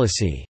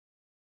policy.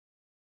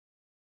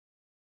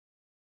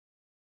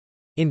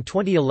 In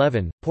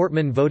 2011,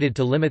 Portman voted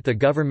to limit the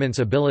government's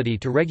ability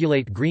to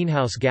regulate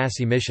greenhouse gas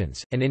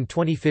emissions, and in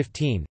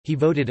 2015, he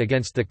voted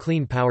against the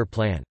Clean Power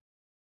Plan.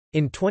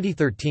 In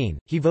 2013,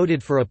 he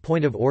voted for a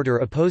point of order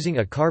opposing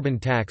a carbon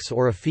tax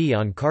or a fee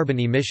on carbon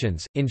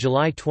emissions. In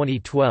July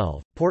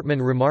 2012,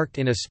 Portman remarked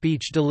in a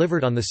speech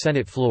delivered on the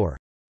Senate floor,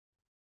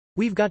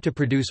 "We've got to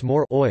produce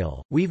more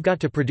oil, we've got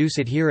to produce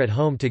it here at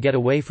home to get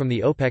away from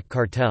the OPEC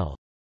cartel.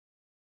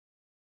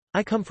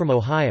 I come from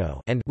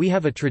Ohio, and we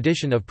have a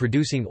tradition of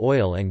producing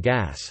oil and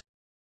gas.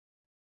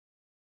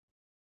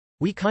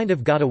 We kind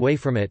of got away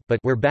from it, but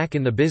we're back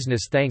in the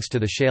business thanks to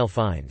the shale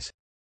finds.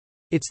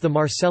 It's the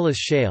Marcellus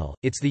Shale,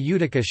 it's the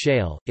Utica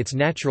Shale, it's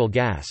natural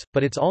gas,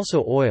 but it's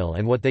also oil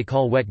and what they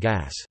call wet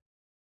gas.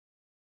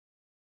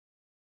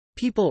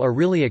 People are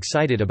really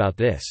excited about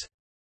this."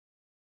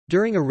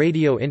 During a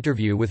radio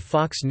interview with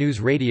Fox News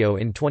Radio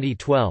in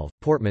 2012,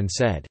 Portman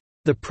said,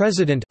 "The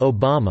President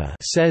Obama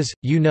says,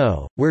 you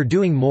know, we're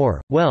doing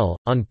more, well,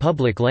 on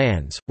public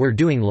lands, we're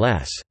doing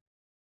less.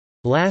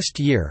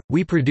 Last year,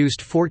 we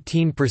produced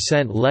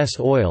 14% less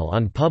oil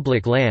on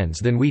public lands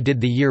than we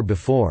did the year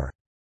before.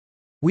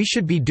 We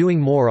should be doing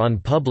more on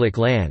public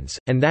lands,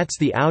 and that's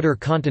the outer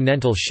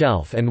continental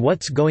shelf and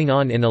what's going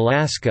on in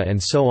Alaska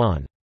and so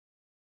on."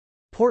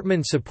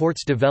 Portman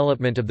supports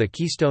development of the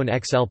Keystone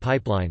XL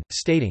pipeline,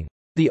 stating,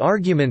 "The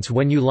arguments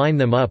when you line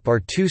them up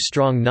are too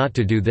strong not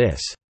to do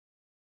this.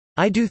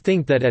 I do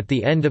think that at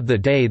the end of the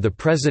day the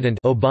President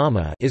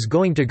Obama is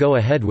going to go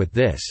ahead with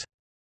this."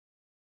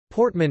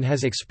 Portman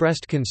has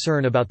expressed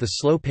concern about the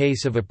slow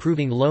pace of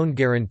approving loan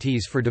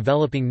guarantees for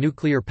developing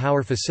nuclear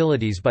power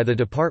facilities by the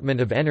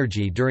Department of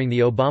Energy during the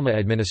Obama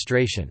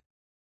administration.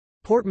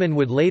 Portman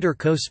would later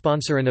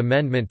co-sponsor an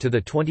amendment to the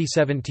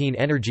 2017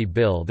 energy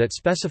bill that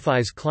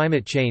specifies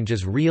climate change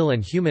as real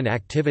and human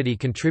activity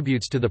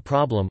contributes to the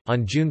problem.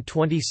 On June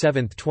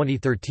 27,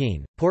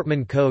 2013,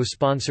 Portman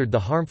co-sponsored the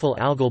Harmful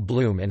Algal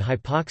Bloom and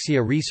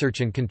Hypoxia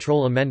Research and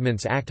Control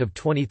Amendments Act of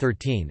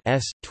 2013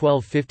 S.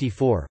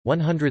 1254,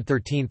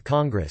 113th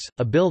Congress,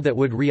 a bill that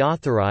would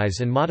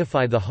reauthorize and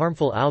modify the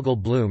Harmful Algal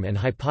Bloom and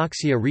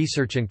Hypoxia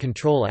Research and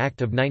Control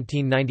Act of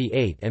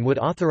 1998 and would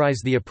authorize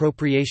the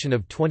appropriation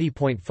of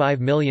 $20.5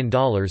 million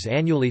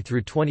annually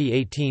through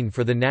 2018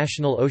 for the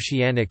National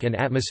Oceanic and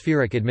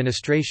Atmospheric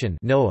Administration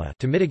 (NOAA)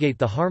 to mitigate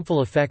the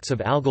harmful effects of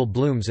algal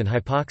blooms and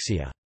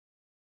hypoxia.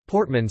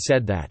 Portman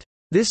said that,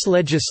 "This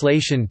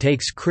legislation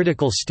takes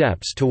critical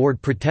steps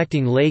toward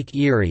protecting Lake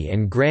Erie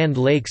and Grand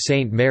Lake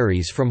St.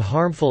 Mary's from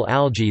harmful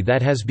algae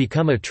that has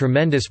become a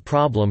tremendous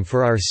problem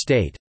for our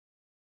state.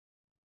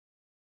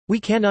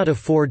 We cannot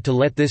afford to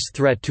let this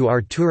threat to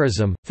our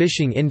tourism,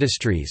 fishing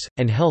industries,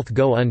 and health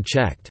go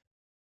unchecked."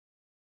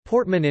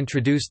 Portman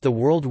introduced the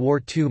World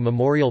War II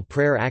Memorial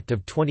Prayer Act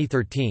of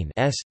 2013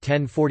 S.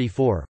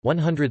 1044,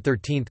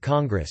 113th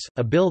Congress,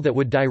 a bill that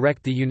would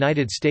direct the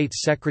United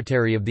States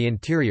Secretary of the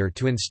Interior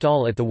to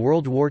install at the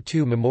World War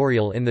II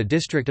Memorial in the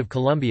District of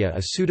Columbia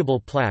a suitable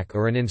plaque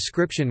or an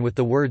inscription with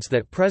the words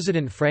that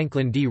President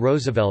Franklin D.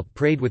 Roosevelt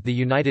prayed with the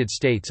United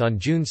States on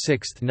June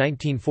 6,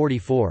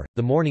 1944,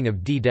 the morning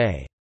of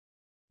D-Day.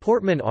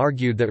 Portman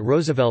argued that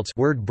Roosevelt's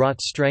word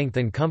brought strength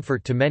and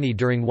comfort to many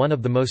during one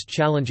of the most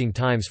challenging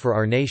times for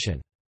our nation.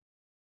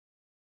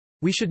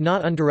 We should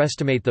not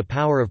underestimate the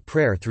power of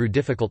prayer through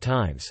difficult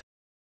times.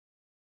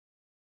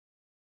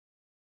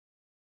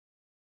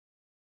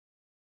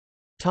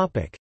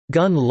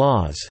 Gun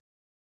laws.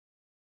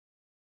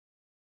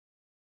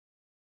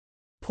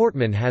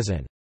 Portman has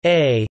an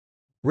A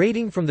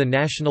rating from the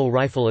National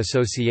Rifle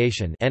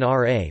Association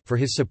 (NRA) for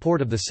his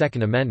support of the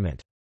Second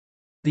Amendment.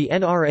 The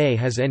NRA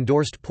has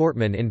endorsed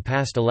Portman in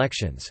past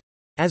elections.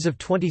 As of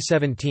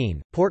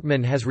 2017,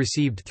 Portman has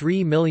received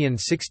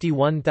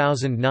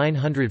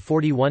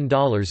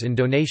 $3,061,941 in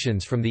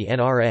donations from the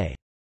NRA.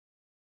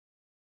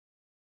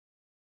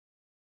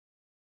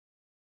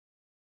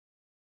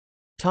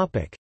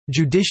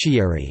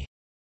 Judiciary.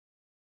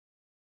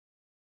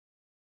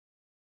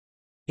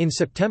 In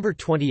September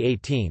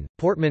 2018,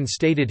 Portman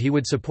stated he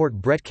would support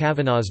Brett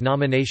Kavanaugh's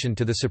nomination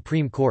to the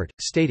Supreme Court,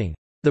 stating,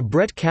 "The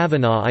Brett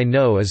Kavanaugh I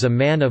know is a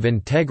man of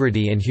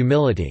integrity and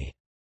humility.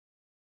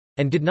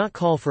 and did not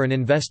call for an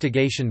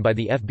investigation by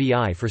the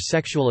FBI for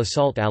sexual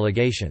assault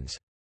allegations.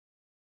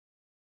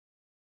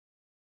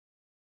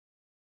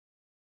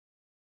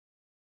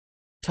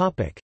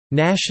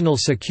 National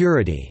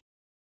security.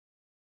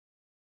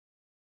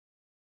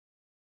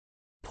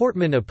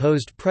 Portman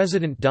opposed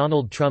President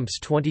Donald Trump's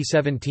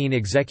 2017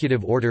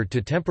 executive order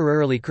to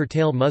temporarily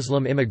curtail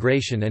Muslim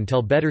immigration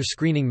until better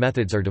screening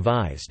methods are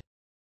devised.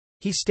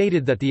 He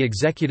stated that the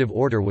executive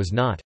order was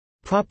not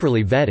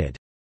properly vetted,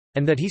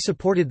 and that he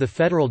supported the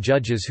federal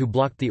judges who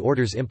blocked the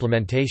order's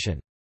implementation.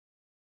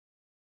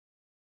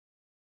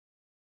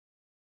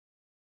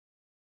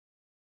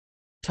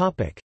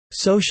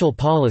 Social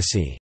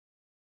policy.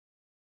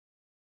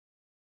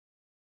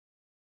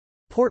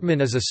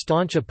 Portman is a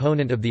staunch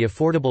opponent of the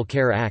Affordable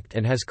Care Act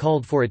and has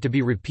called for it to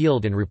be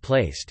repealed and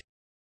replaced.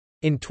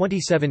 In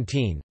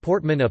 2017,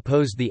 Portman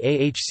opposed the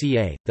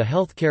AHCA, the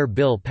health care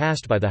bill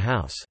passed by the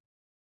House.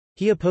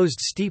 He opposed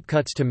steep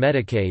cuts to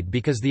Medicaid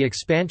because the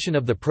expansion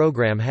of the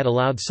program had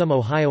allowed some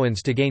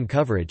Ohioans to gain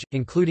coverage,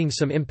 including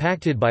some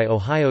impacted by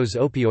Ohio's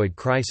opioid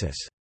crisis.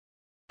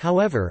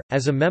 However,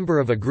 as a member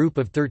of a group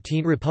of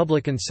 13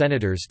 Republican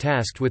senators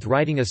tasked with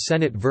writing a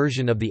Senate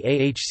version of the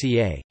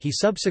AHCA, he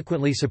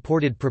subsequently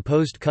supported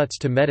proposed cuts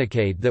to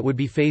Medicaid that would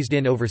be phased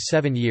in over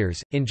 7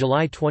 years. In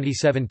July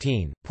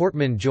 2017,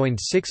 Portman joined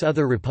 6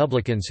 other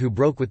Republicans who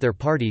broke with their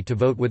party to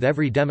vote with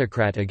every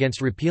Democrat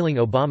against repealing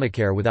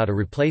Obamacare without a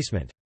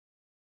replacement.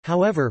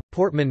 However,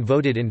 Portman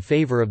voted in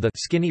favor of the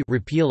skinny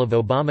repeal of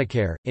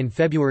Obamacare. In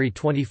February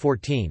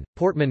 2014,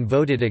 Portman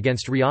voted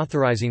against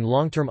reauthorizing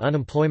long-term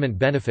unemployment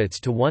benefits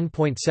to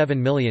 1.7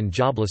 million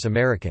jobless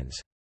Americans.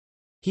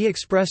 He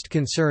expressed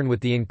concern with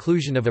the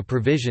inclusion of a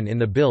provision in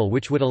the bill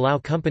which would allow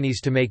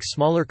companies to make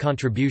smaller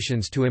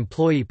contributions to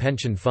employee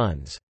pension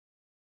funds.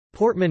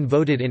 Portman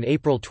voted in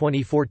April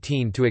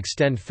 2014 to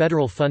extend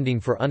federal funding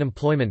for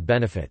unemployment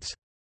benefits.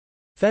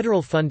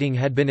 Federal funding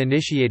had been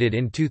initiated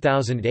in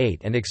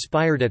 2008 and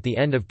expired at the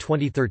end of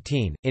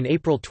 2013. In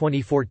April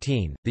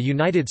 2014, the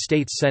United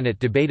States Senate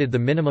debated the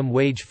Minimum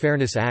Wage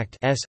Fairness Act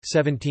S.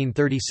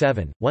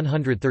 1737,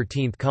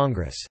 113th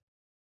Congress.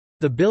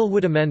 The bill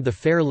would amend the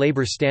Fair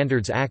Labor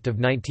Standards Act of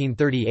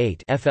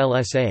 1938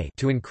 (FLSA)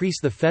 to increase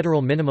the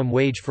federal minimum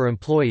wage for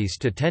employees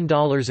to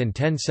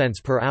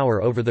 $10.10 per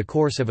hour over the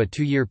course of a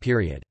 2-year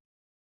period.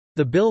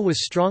 The bill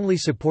was strongly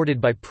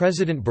supported by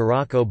President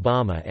Barack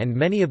Obama and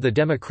many of the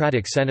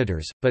Democratic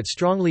senators, but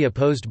strongly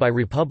opposed by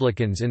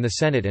Republicans in the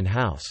Senate and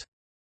House.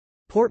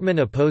 Portman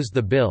opposed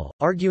the bill,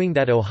 arguing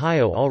that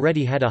Ohio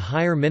already had a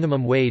higher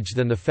minimum wage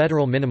than the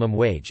federal minimum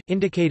wage,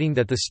 indicating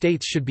that the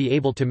states should be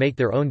able to make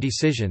their own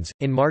decisions.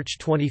 In March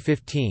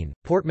 2015,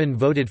 Portman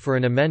voted for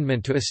an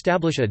amendment to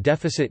establish a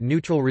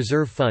deficit-neutral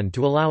reserve fund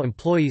to allow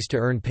employees to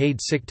earn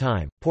paid sick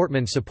time.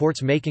 Portman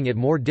supports making it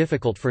more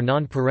difficult for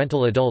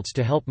non-parental adults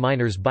to help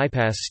minors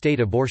bypass state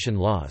abortion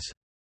laws.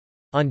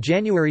 On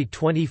January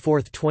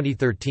 24,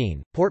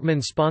 2013,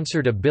 Portman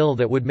sponsored a bill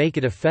that would make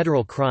it a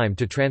federal crime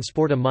to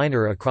transport a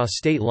minor across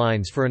state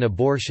lines for an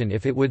abortion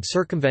if it would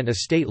circumvent a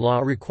state law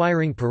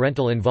requiring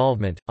parental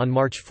involvement. On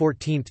March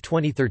 14,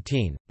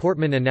 2013,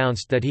 Portman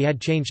announced that he had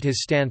changed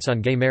his stance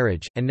on gay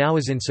marriage, and now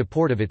is in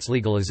support of its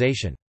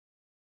legalization.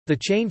 The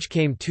change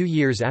came 2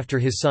 years after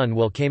his son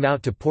Will came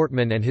out to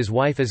Portman and his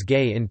wife as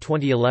gay in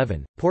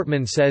 2011.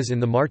 Portman says in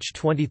the March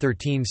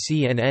 2013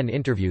 CNN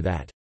interview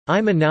that,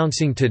 "I'm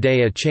announcing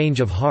today a change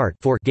of heart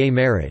for gay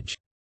marriage."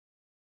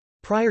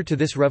 Prior to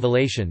this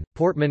revelation,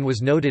 Portman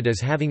was noted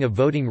as having a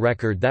voting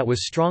record that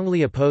was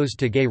strongly opposed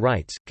to gay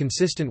rights,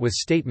 consistent with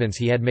statements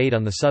he had made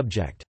on the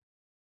subject.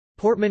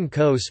 Portman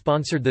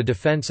co-sponsored the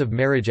Defense of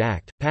Marriage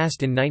Act,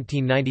 passed in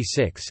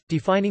 1996,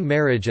 defining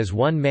marriage as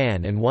one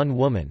man and one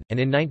woman, and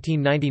in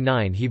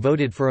 1999 he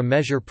voted for a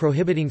measure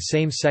prohibiting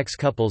same-sex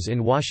couples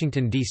in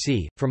Washington,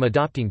 D.C., from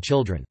adopting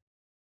children.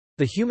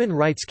 The Human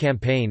Rights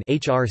Campaign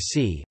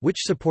 (HRC), which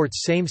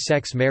supports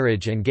same-sex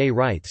marriage and gay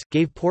rights,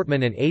 gave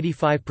Portman an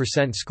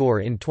 85%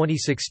 score in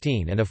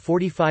 2016 and a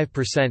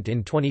 45%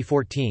 in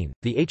 2014.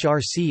 The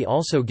HRC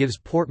also gives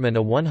Portman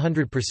a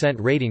 100%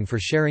 rating for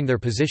sharing their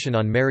position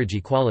on marriage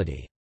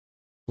equality.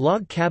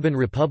 Log Cabin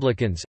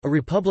Republicans, a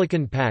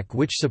Republican PAC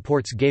which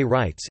supports gay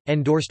rights,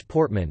 endorsed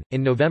Portman.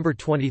 In November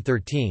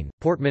 2013,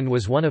 Portman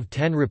was one of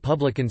 10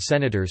 Republican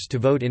senators to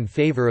vote in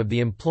favor of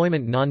the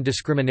Employment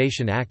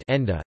Non-Discrimination Act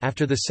 (ENDA),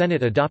 after the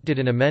Senate adopted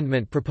an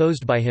amendment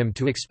proposed by him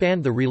to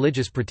expand the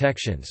religious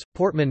protections.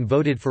 Portman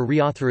voted for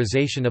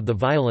reauthorization of the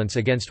Violence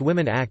Against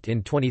Women Act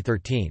in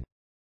 2013.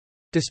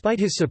 Despite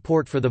his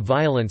support for the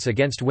Violence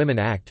Against Women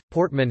Act,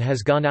 Portman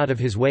has gone out of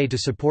his way to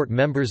support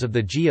members of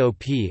the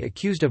GOP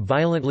accused of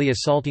violently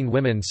assaulting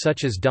women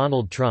such as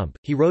Donald Trump.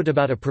 He wrote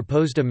about a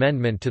proposed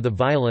amendment to the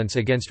Violence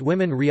Against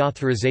Women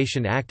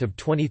Reauthorization Act of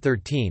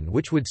 2013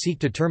 which would seek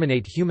to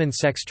terminate human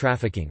sex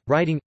trafficking,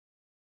 writing,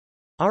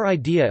 "Our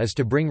idea is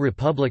to bring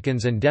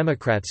Republicans and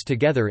Democrats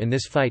together in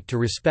this fight to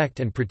respect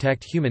and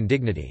protect human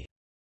dignity.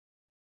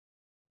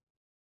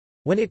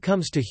 When it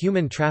comes to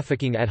human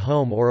trafficking at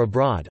home or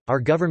abroad, our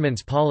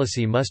government's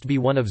policy must be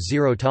one of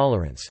zero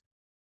tolerance.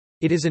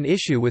 It is an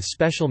issue with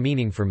special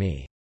meaning for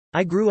me.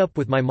 I grew up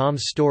with my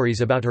mom's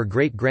stories about her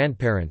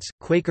great-grandparents,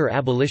 Quaker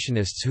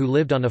abolitionists who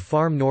lived on a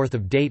farm north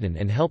of Dayton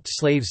and helped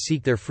slaves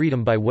seek their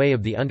freedom by way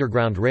of the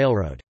Underground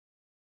Railroad.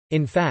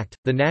 In fact,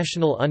 the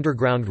National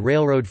Underground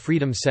Railroad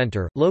Freedom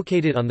Center,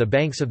 located on the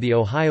banks of the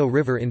Ohio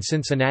River in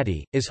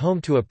Cincinnati, is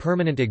home to a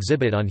permanent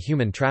exhibit on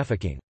human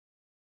trafficking.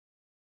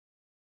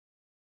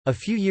 A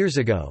few years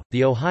ago,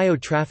 the Ohio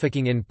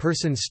Trafficking in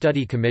Persons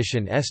Study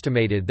Commission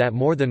estimated that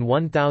more than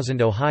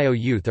 1,000 Ohio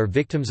youth are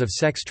victims of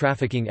sex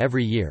trafficking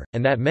every year,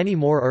 and that many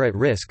more are at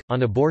risk.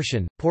 On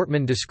abortion,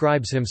 Portman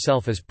describes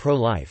himself as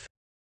pro-life.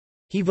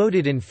 He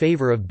voted in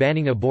favor of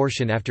banning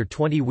abortion after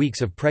 20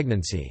 weeks of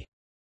pregnancy.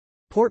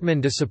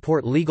 Portman does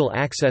support legal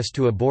access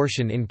to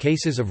abortion in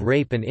cases of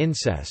rape and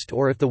incest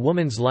or if the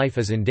woman's life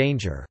is in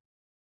danger.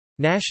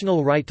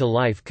 National Right to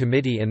Life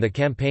Committee and the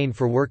Campaign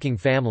for Working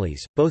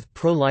Families, both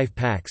pro-life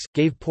PACs,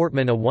 gave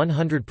Portman a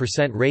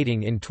 100%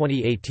 rating in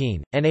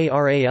 2018.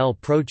 NARAL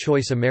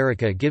Pro-Choice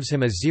America gives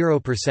him a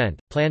 0%,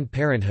 Planned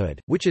Parenthood,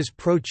 which is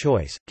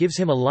pro-choice, gives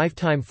him a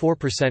lifetime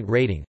 4%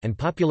 rating, and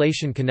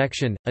Population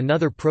Connection,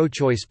 another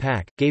pro-choice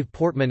PAC, gave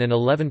Portman an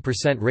 11%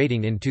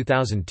 rating in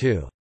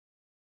 2002.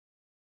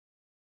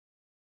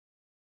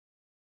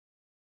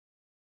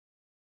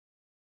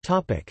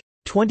 Topic: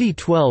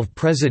 2012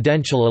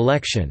 presidential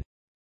election.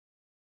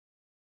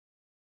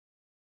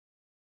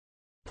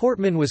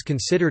 Portman was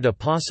considered a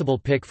possible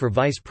pick for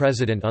vice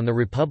president on the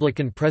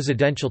Republican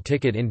presidential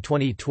ticket in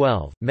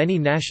 2012. Many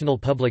national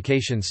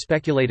publications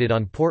speculated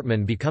on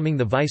Portman becoming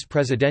the vice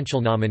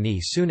presidential nominee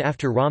soon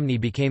after Romney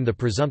became the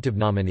presumptive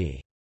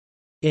nominee.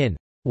 In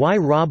Why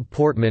Rob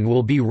Portman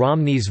Will Be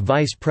Romney's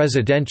Vice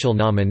Presidential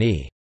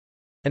Nominee,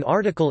 an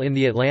article in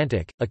The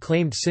Atlantic,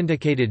 acclaimed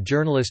syndicated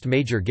journalist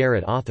Major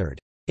Garrett authored,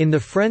 "In the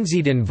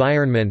frenzied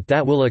environment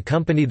that will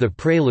accompany the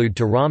prelude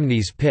to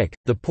Romney's pick,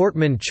 the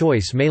Portman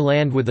choice may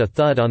land with a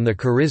thud on the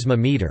charisma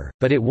meter,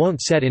 but it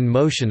won't set in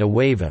motion a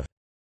wave of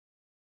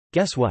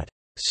guess what?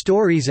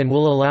 Stories and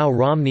will allow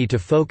Romney to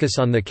focus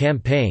on the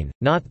campaign,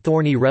 not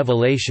thorny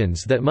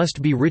revelations that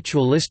must be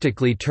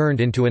ritualistically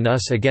turned into an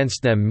us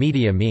against them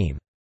media meme.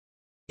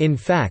 In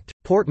fact,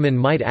 Portman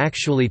might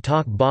actually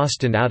talk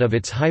Boston out of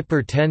its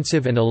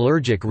hypertensive and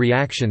allergic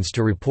reactions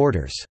to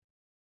reporters."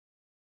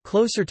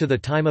 Closer to the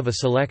time of a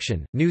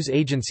selection, news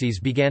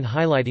agencies began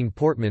highlighting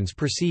Portman's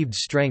perceived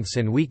strengths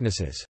and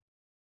weaknesses.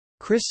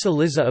 Chris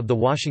Cillizza of The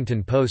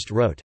Washington Post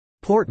wrote,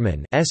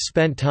 "Portman has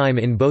spent time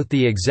in both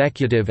the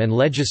executive and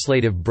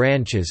legislative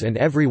branches and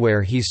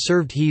everywhere he's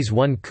served he's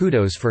won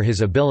kudos for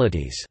his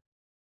abilities.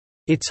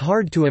 It's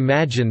hard to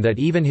imagine that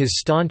even his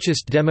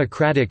staunchest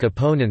Democratic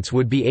opponents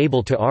would be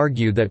able to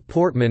argue that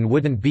Portman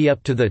wouldn't be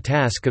up to the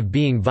task of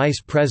being vice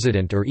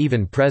president or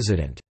even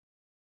president."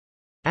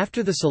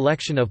 After the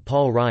selection of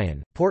Paul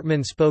Ryan,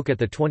 Portman spoke at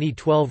the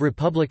 2012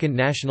 Republican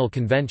National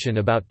Convention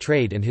about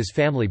trade and his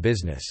family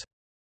business.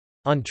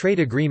 On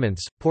trade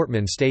agreements,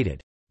 Portman stated,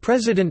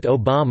 "President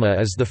Obama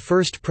is the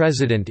first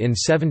president in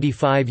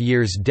 75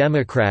 years,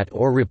 Democrat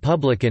or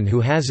Republican,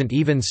 who hasn't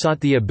even sought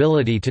the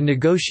ability to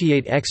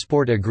negotiate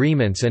export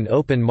agreements and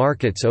open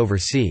markets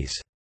overseas.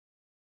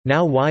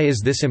 Now why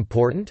is this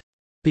important?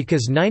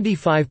 Because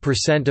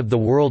 95% of the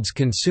world's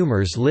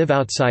consumers live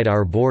outside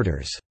our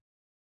borders.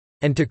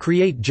 And to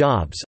create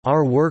jobs,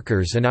 our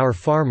workers and our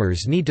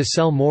farmers need to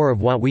sell more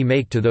of what we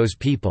make to those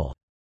people."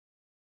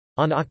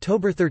 On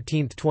October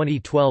 13,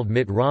 2012,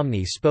 Mitt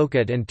Romney spoke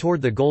at and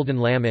toured the Golden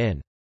Lamb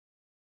Inn.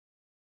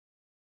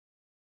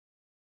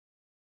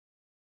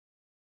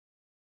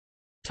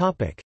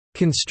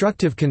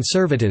 Constructive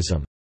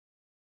conservatism.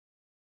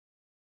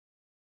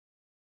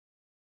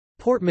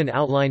 Portman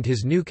outlined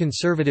his new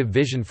conservative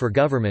vision for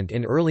government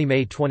in early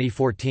May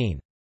 2014.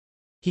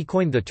 He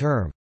coined the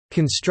term,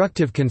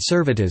 "constructive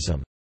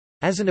conservatism,"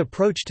 as an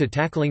approach to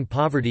tackling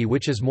poverty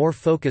which is more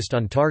focused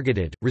on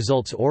targeted,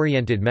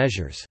 results-oriented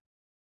measures.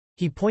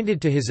 He pointed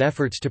to his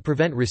efforts to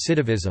prevent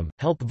recidivism,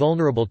 help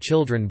vulnerable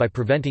children by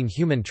preventing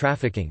human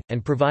trafficking,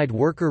 and provide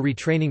worker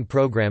retraining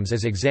programs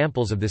as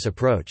examples of this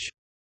approach.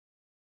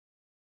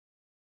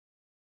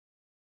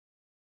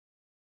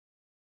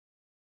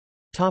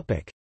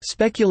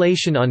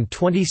 Speculation on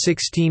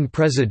 2016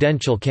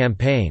 presidential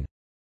campaign.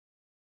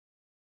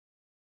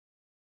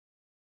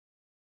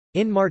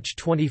 In March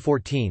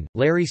 2014,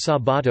 Larry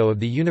Sabato of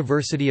the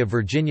University of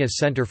Virginia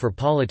Center for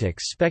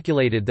Politics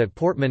speculated that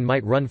Portman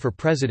might run for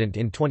president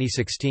in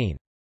 2016.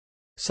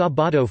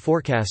 Sabato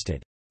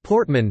forecasted,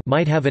 "Portman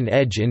might have an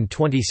edge in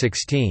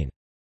 2016.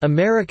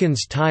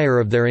 Americans tire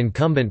of their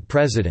incumbent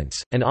presidents,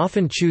 and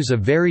often choose a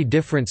very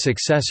different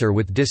successor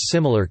with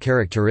dissimilar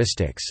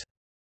characteristics.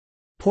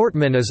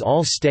 Portman is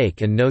all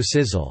steak and no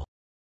sizzle."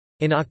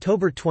 In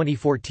October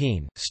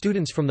 2014,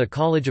 students from the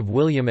College of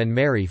William and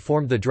Mary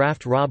formed the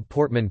Draft Rob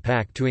Portman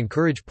PAC to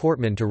encourage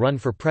Portman to run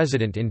for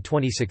president in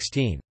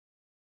 2016.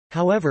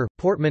 However,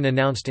 Portman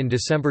announced in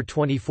December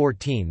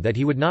 2014 that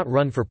he would not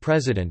run for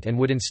president and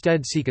would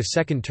instead seek a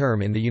second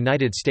term in the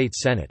United States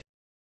Senate.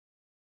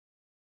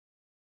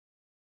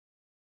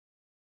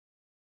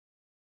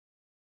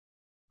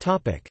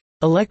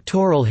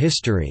 Electoral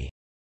history.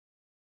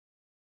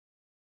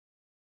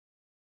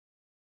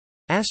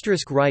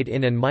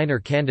 Write-in and minor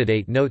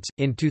candidate notes.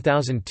 In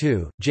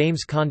 2002,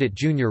 James Condit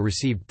Jr.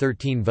 received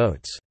 13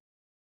 votes.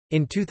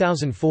 In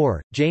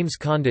 2004, James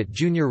Condit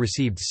Jr.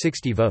 received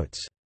 60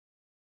 votes.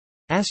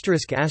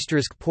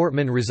 ****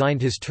 Portman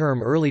resigned his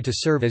term early to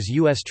serve as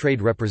U.S.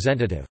 Trade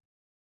Representative.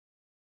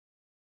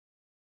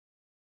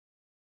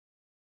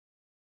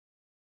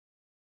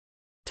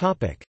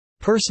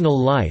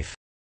 Personal life.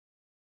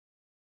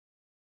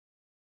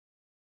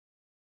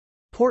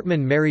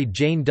 Portman married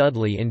Jane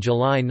Dudley in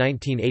July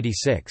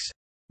 1986.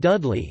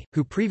 Dudley,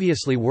 who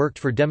previously worked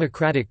for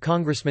Democratic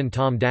Congressman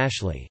Tom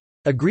Dashley,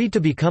 agreed to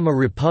become a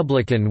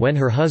Republican when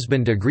her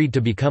husband agreed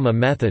to become a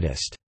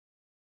Methodist.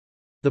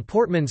 The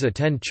Portmans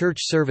attend church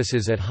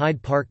services at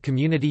Hyde Park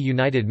Community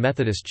United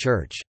Methodist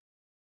Church.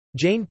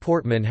 Jane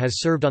Portman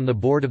has served on the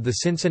board of the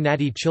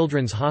Cincinnati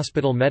Children's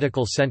Hospital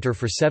Medical Center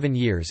for 7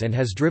 years and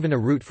has driven a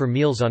route for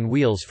Meals on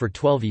Wheels for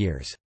 12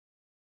 years.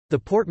 The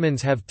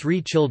Portmans have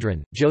 3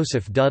 children: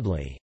 Joseph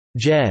Dudley,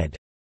 Jed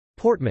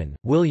Portman,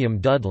 William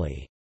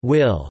Dudley,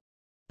 Will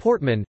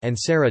Portman, and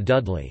Sarah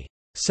Dudley,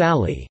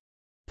 Sally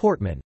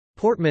Portman.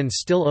 Portman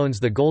still owns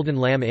the Golden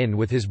Lamb Inn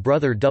with his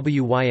brother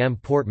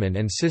Wym Portman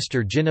and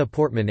sister Ginna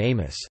Portman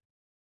Amos.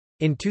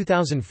 In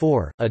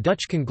 2004, a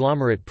Dutch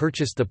conglomerate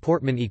purchased the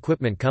Portman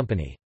Equipment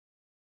Company.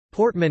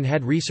 Portman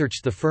had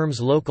researched the firm's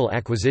local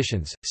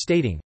acquisitions,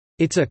 stating,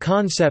 "It's a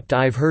concept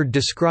I've heard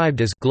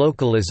described as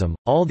glocalism.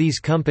 All these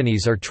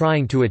companies are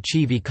trying to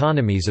achieve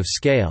economies of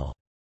scale.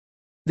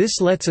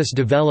 This lets us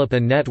develop a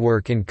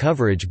network and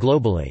coverage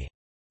globally.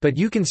 But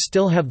you can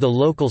still have the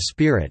local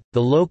spirit,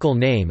 the local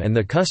name and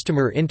the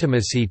customer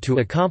intimacy to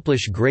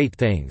accomplish great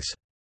things."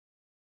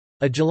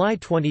 A July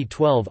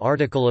 2012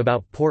 article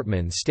about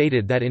Portman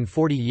stated that in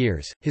 40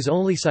 years, his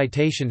only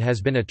citation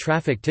has been a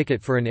traffic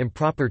ticket for an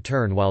improper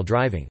turn while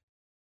driving.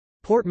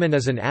 Portman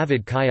is an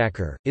avid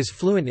kayaker, is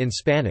fluent in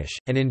Spanish,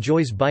 and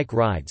enjoys bike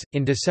rides.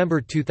 In December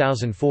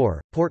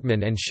 2004,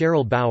 Portman and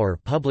Cheryl Bauer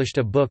published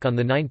a book on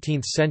the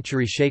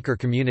 19th-century Shaker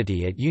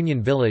community at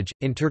Union Village,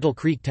 in Turtle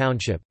Creek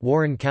Township,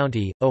 Warren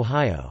County,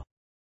 Ohio.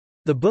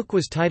 The book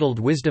was titled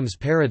Wisdom's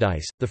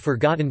Paradise: The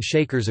Forgotten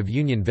Shakers of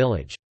Union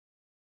Village.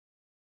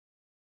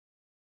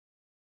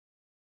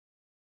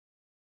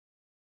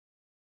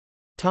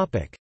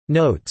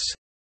 Notes.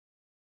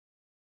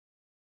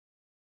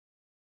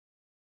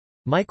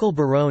 Michael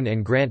Barone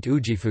and Grant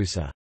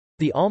Ujifusa.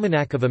 The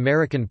Almanac of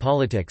American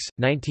Politics,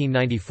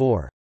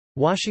 1994.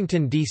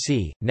 Washington,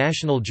 D.C.,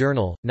 National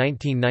Journal,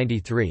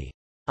 1993.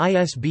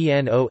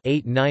 ISBN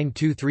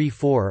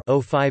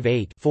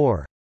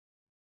 0-89234-058-4.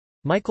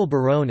 Michael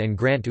Barone and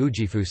Grant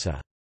Ujifusa.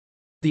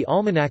 The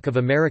Almanac of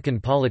American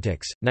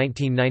Politics,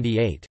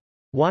 1998.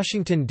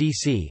 Washington,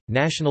 D.C.,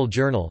 National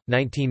Journal,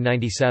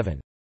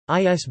 1997.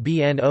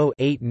 ISBN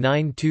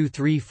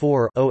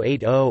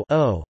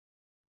 0-89234-080-0.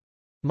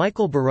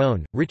 Michael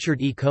Barone,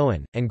 Richard E.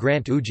 Cohen, and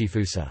Grant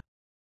Ujifusa.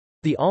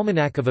 The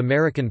Almanac of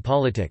American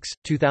Politics,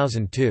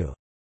 2002.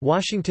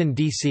 Washington,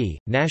 D.C.,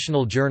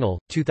 National Journal,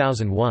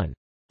 2001.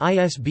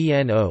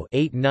 ISBN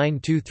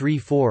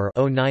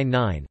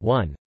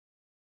 0-89234-099-1.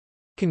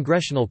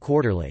 Congressional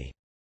Quarterly.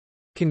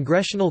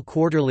 Congressional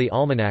Quarterly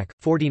Almanac,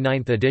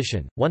 49th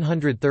edition,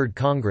 103rd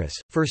Congress,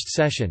 1st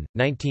Session,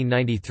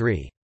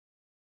 1993.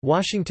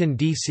 Washington,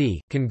 D.C.,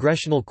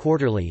 Congressional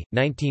Quarterly,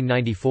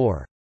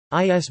 1994.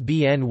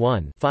 ISBN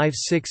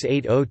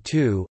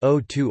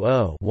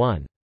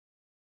 1-56802-020-1.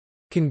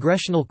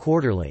 Congressional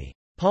Quarterly.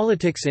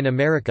 Politics in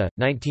America,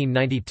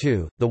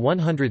 1992, the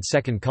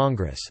 102nd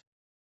Congress.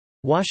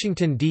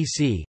 Washington,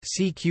 D.C.,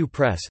 CQ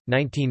Press,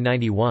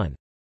 1991.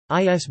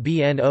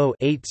 ISBN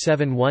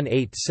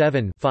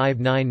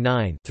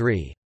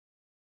 0-87187-599-3.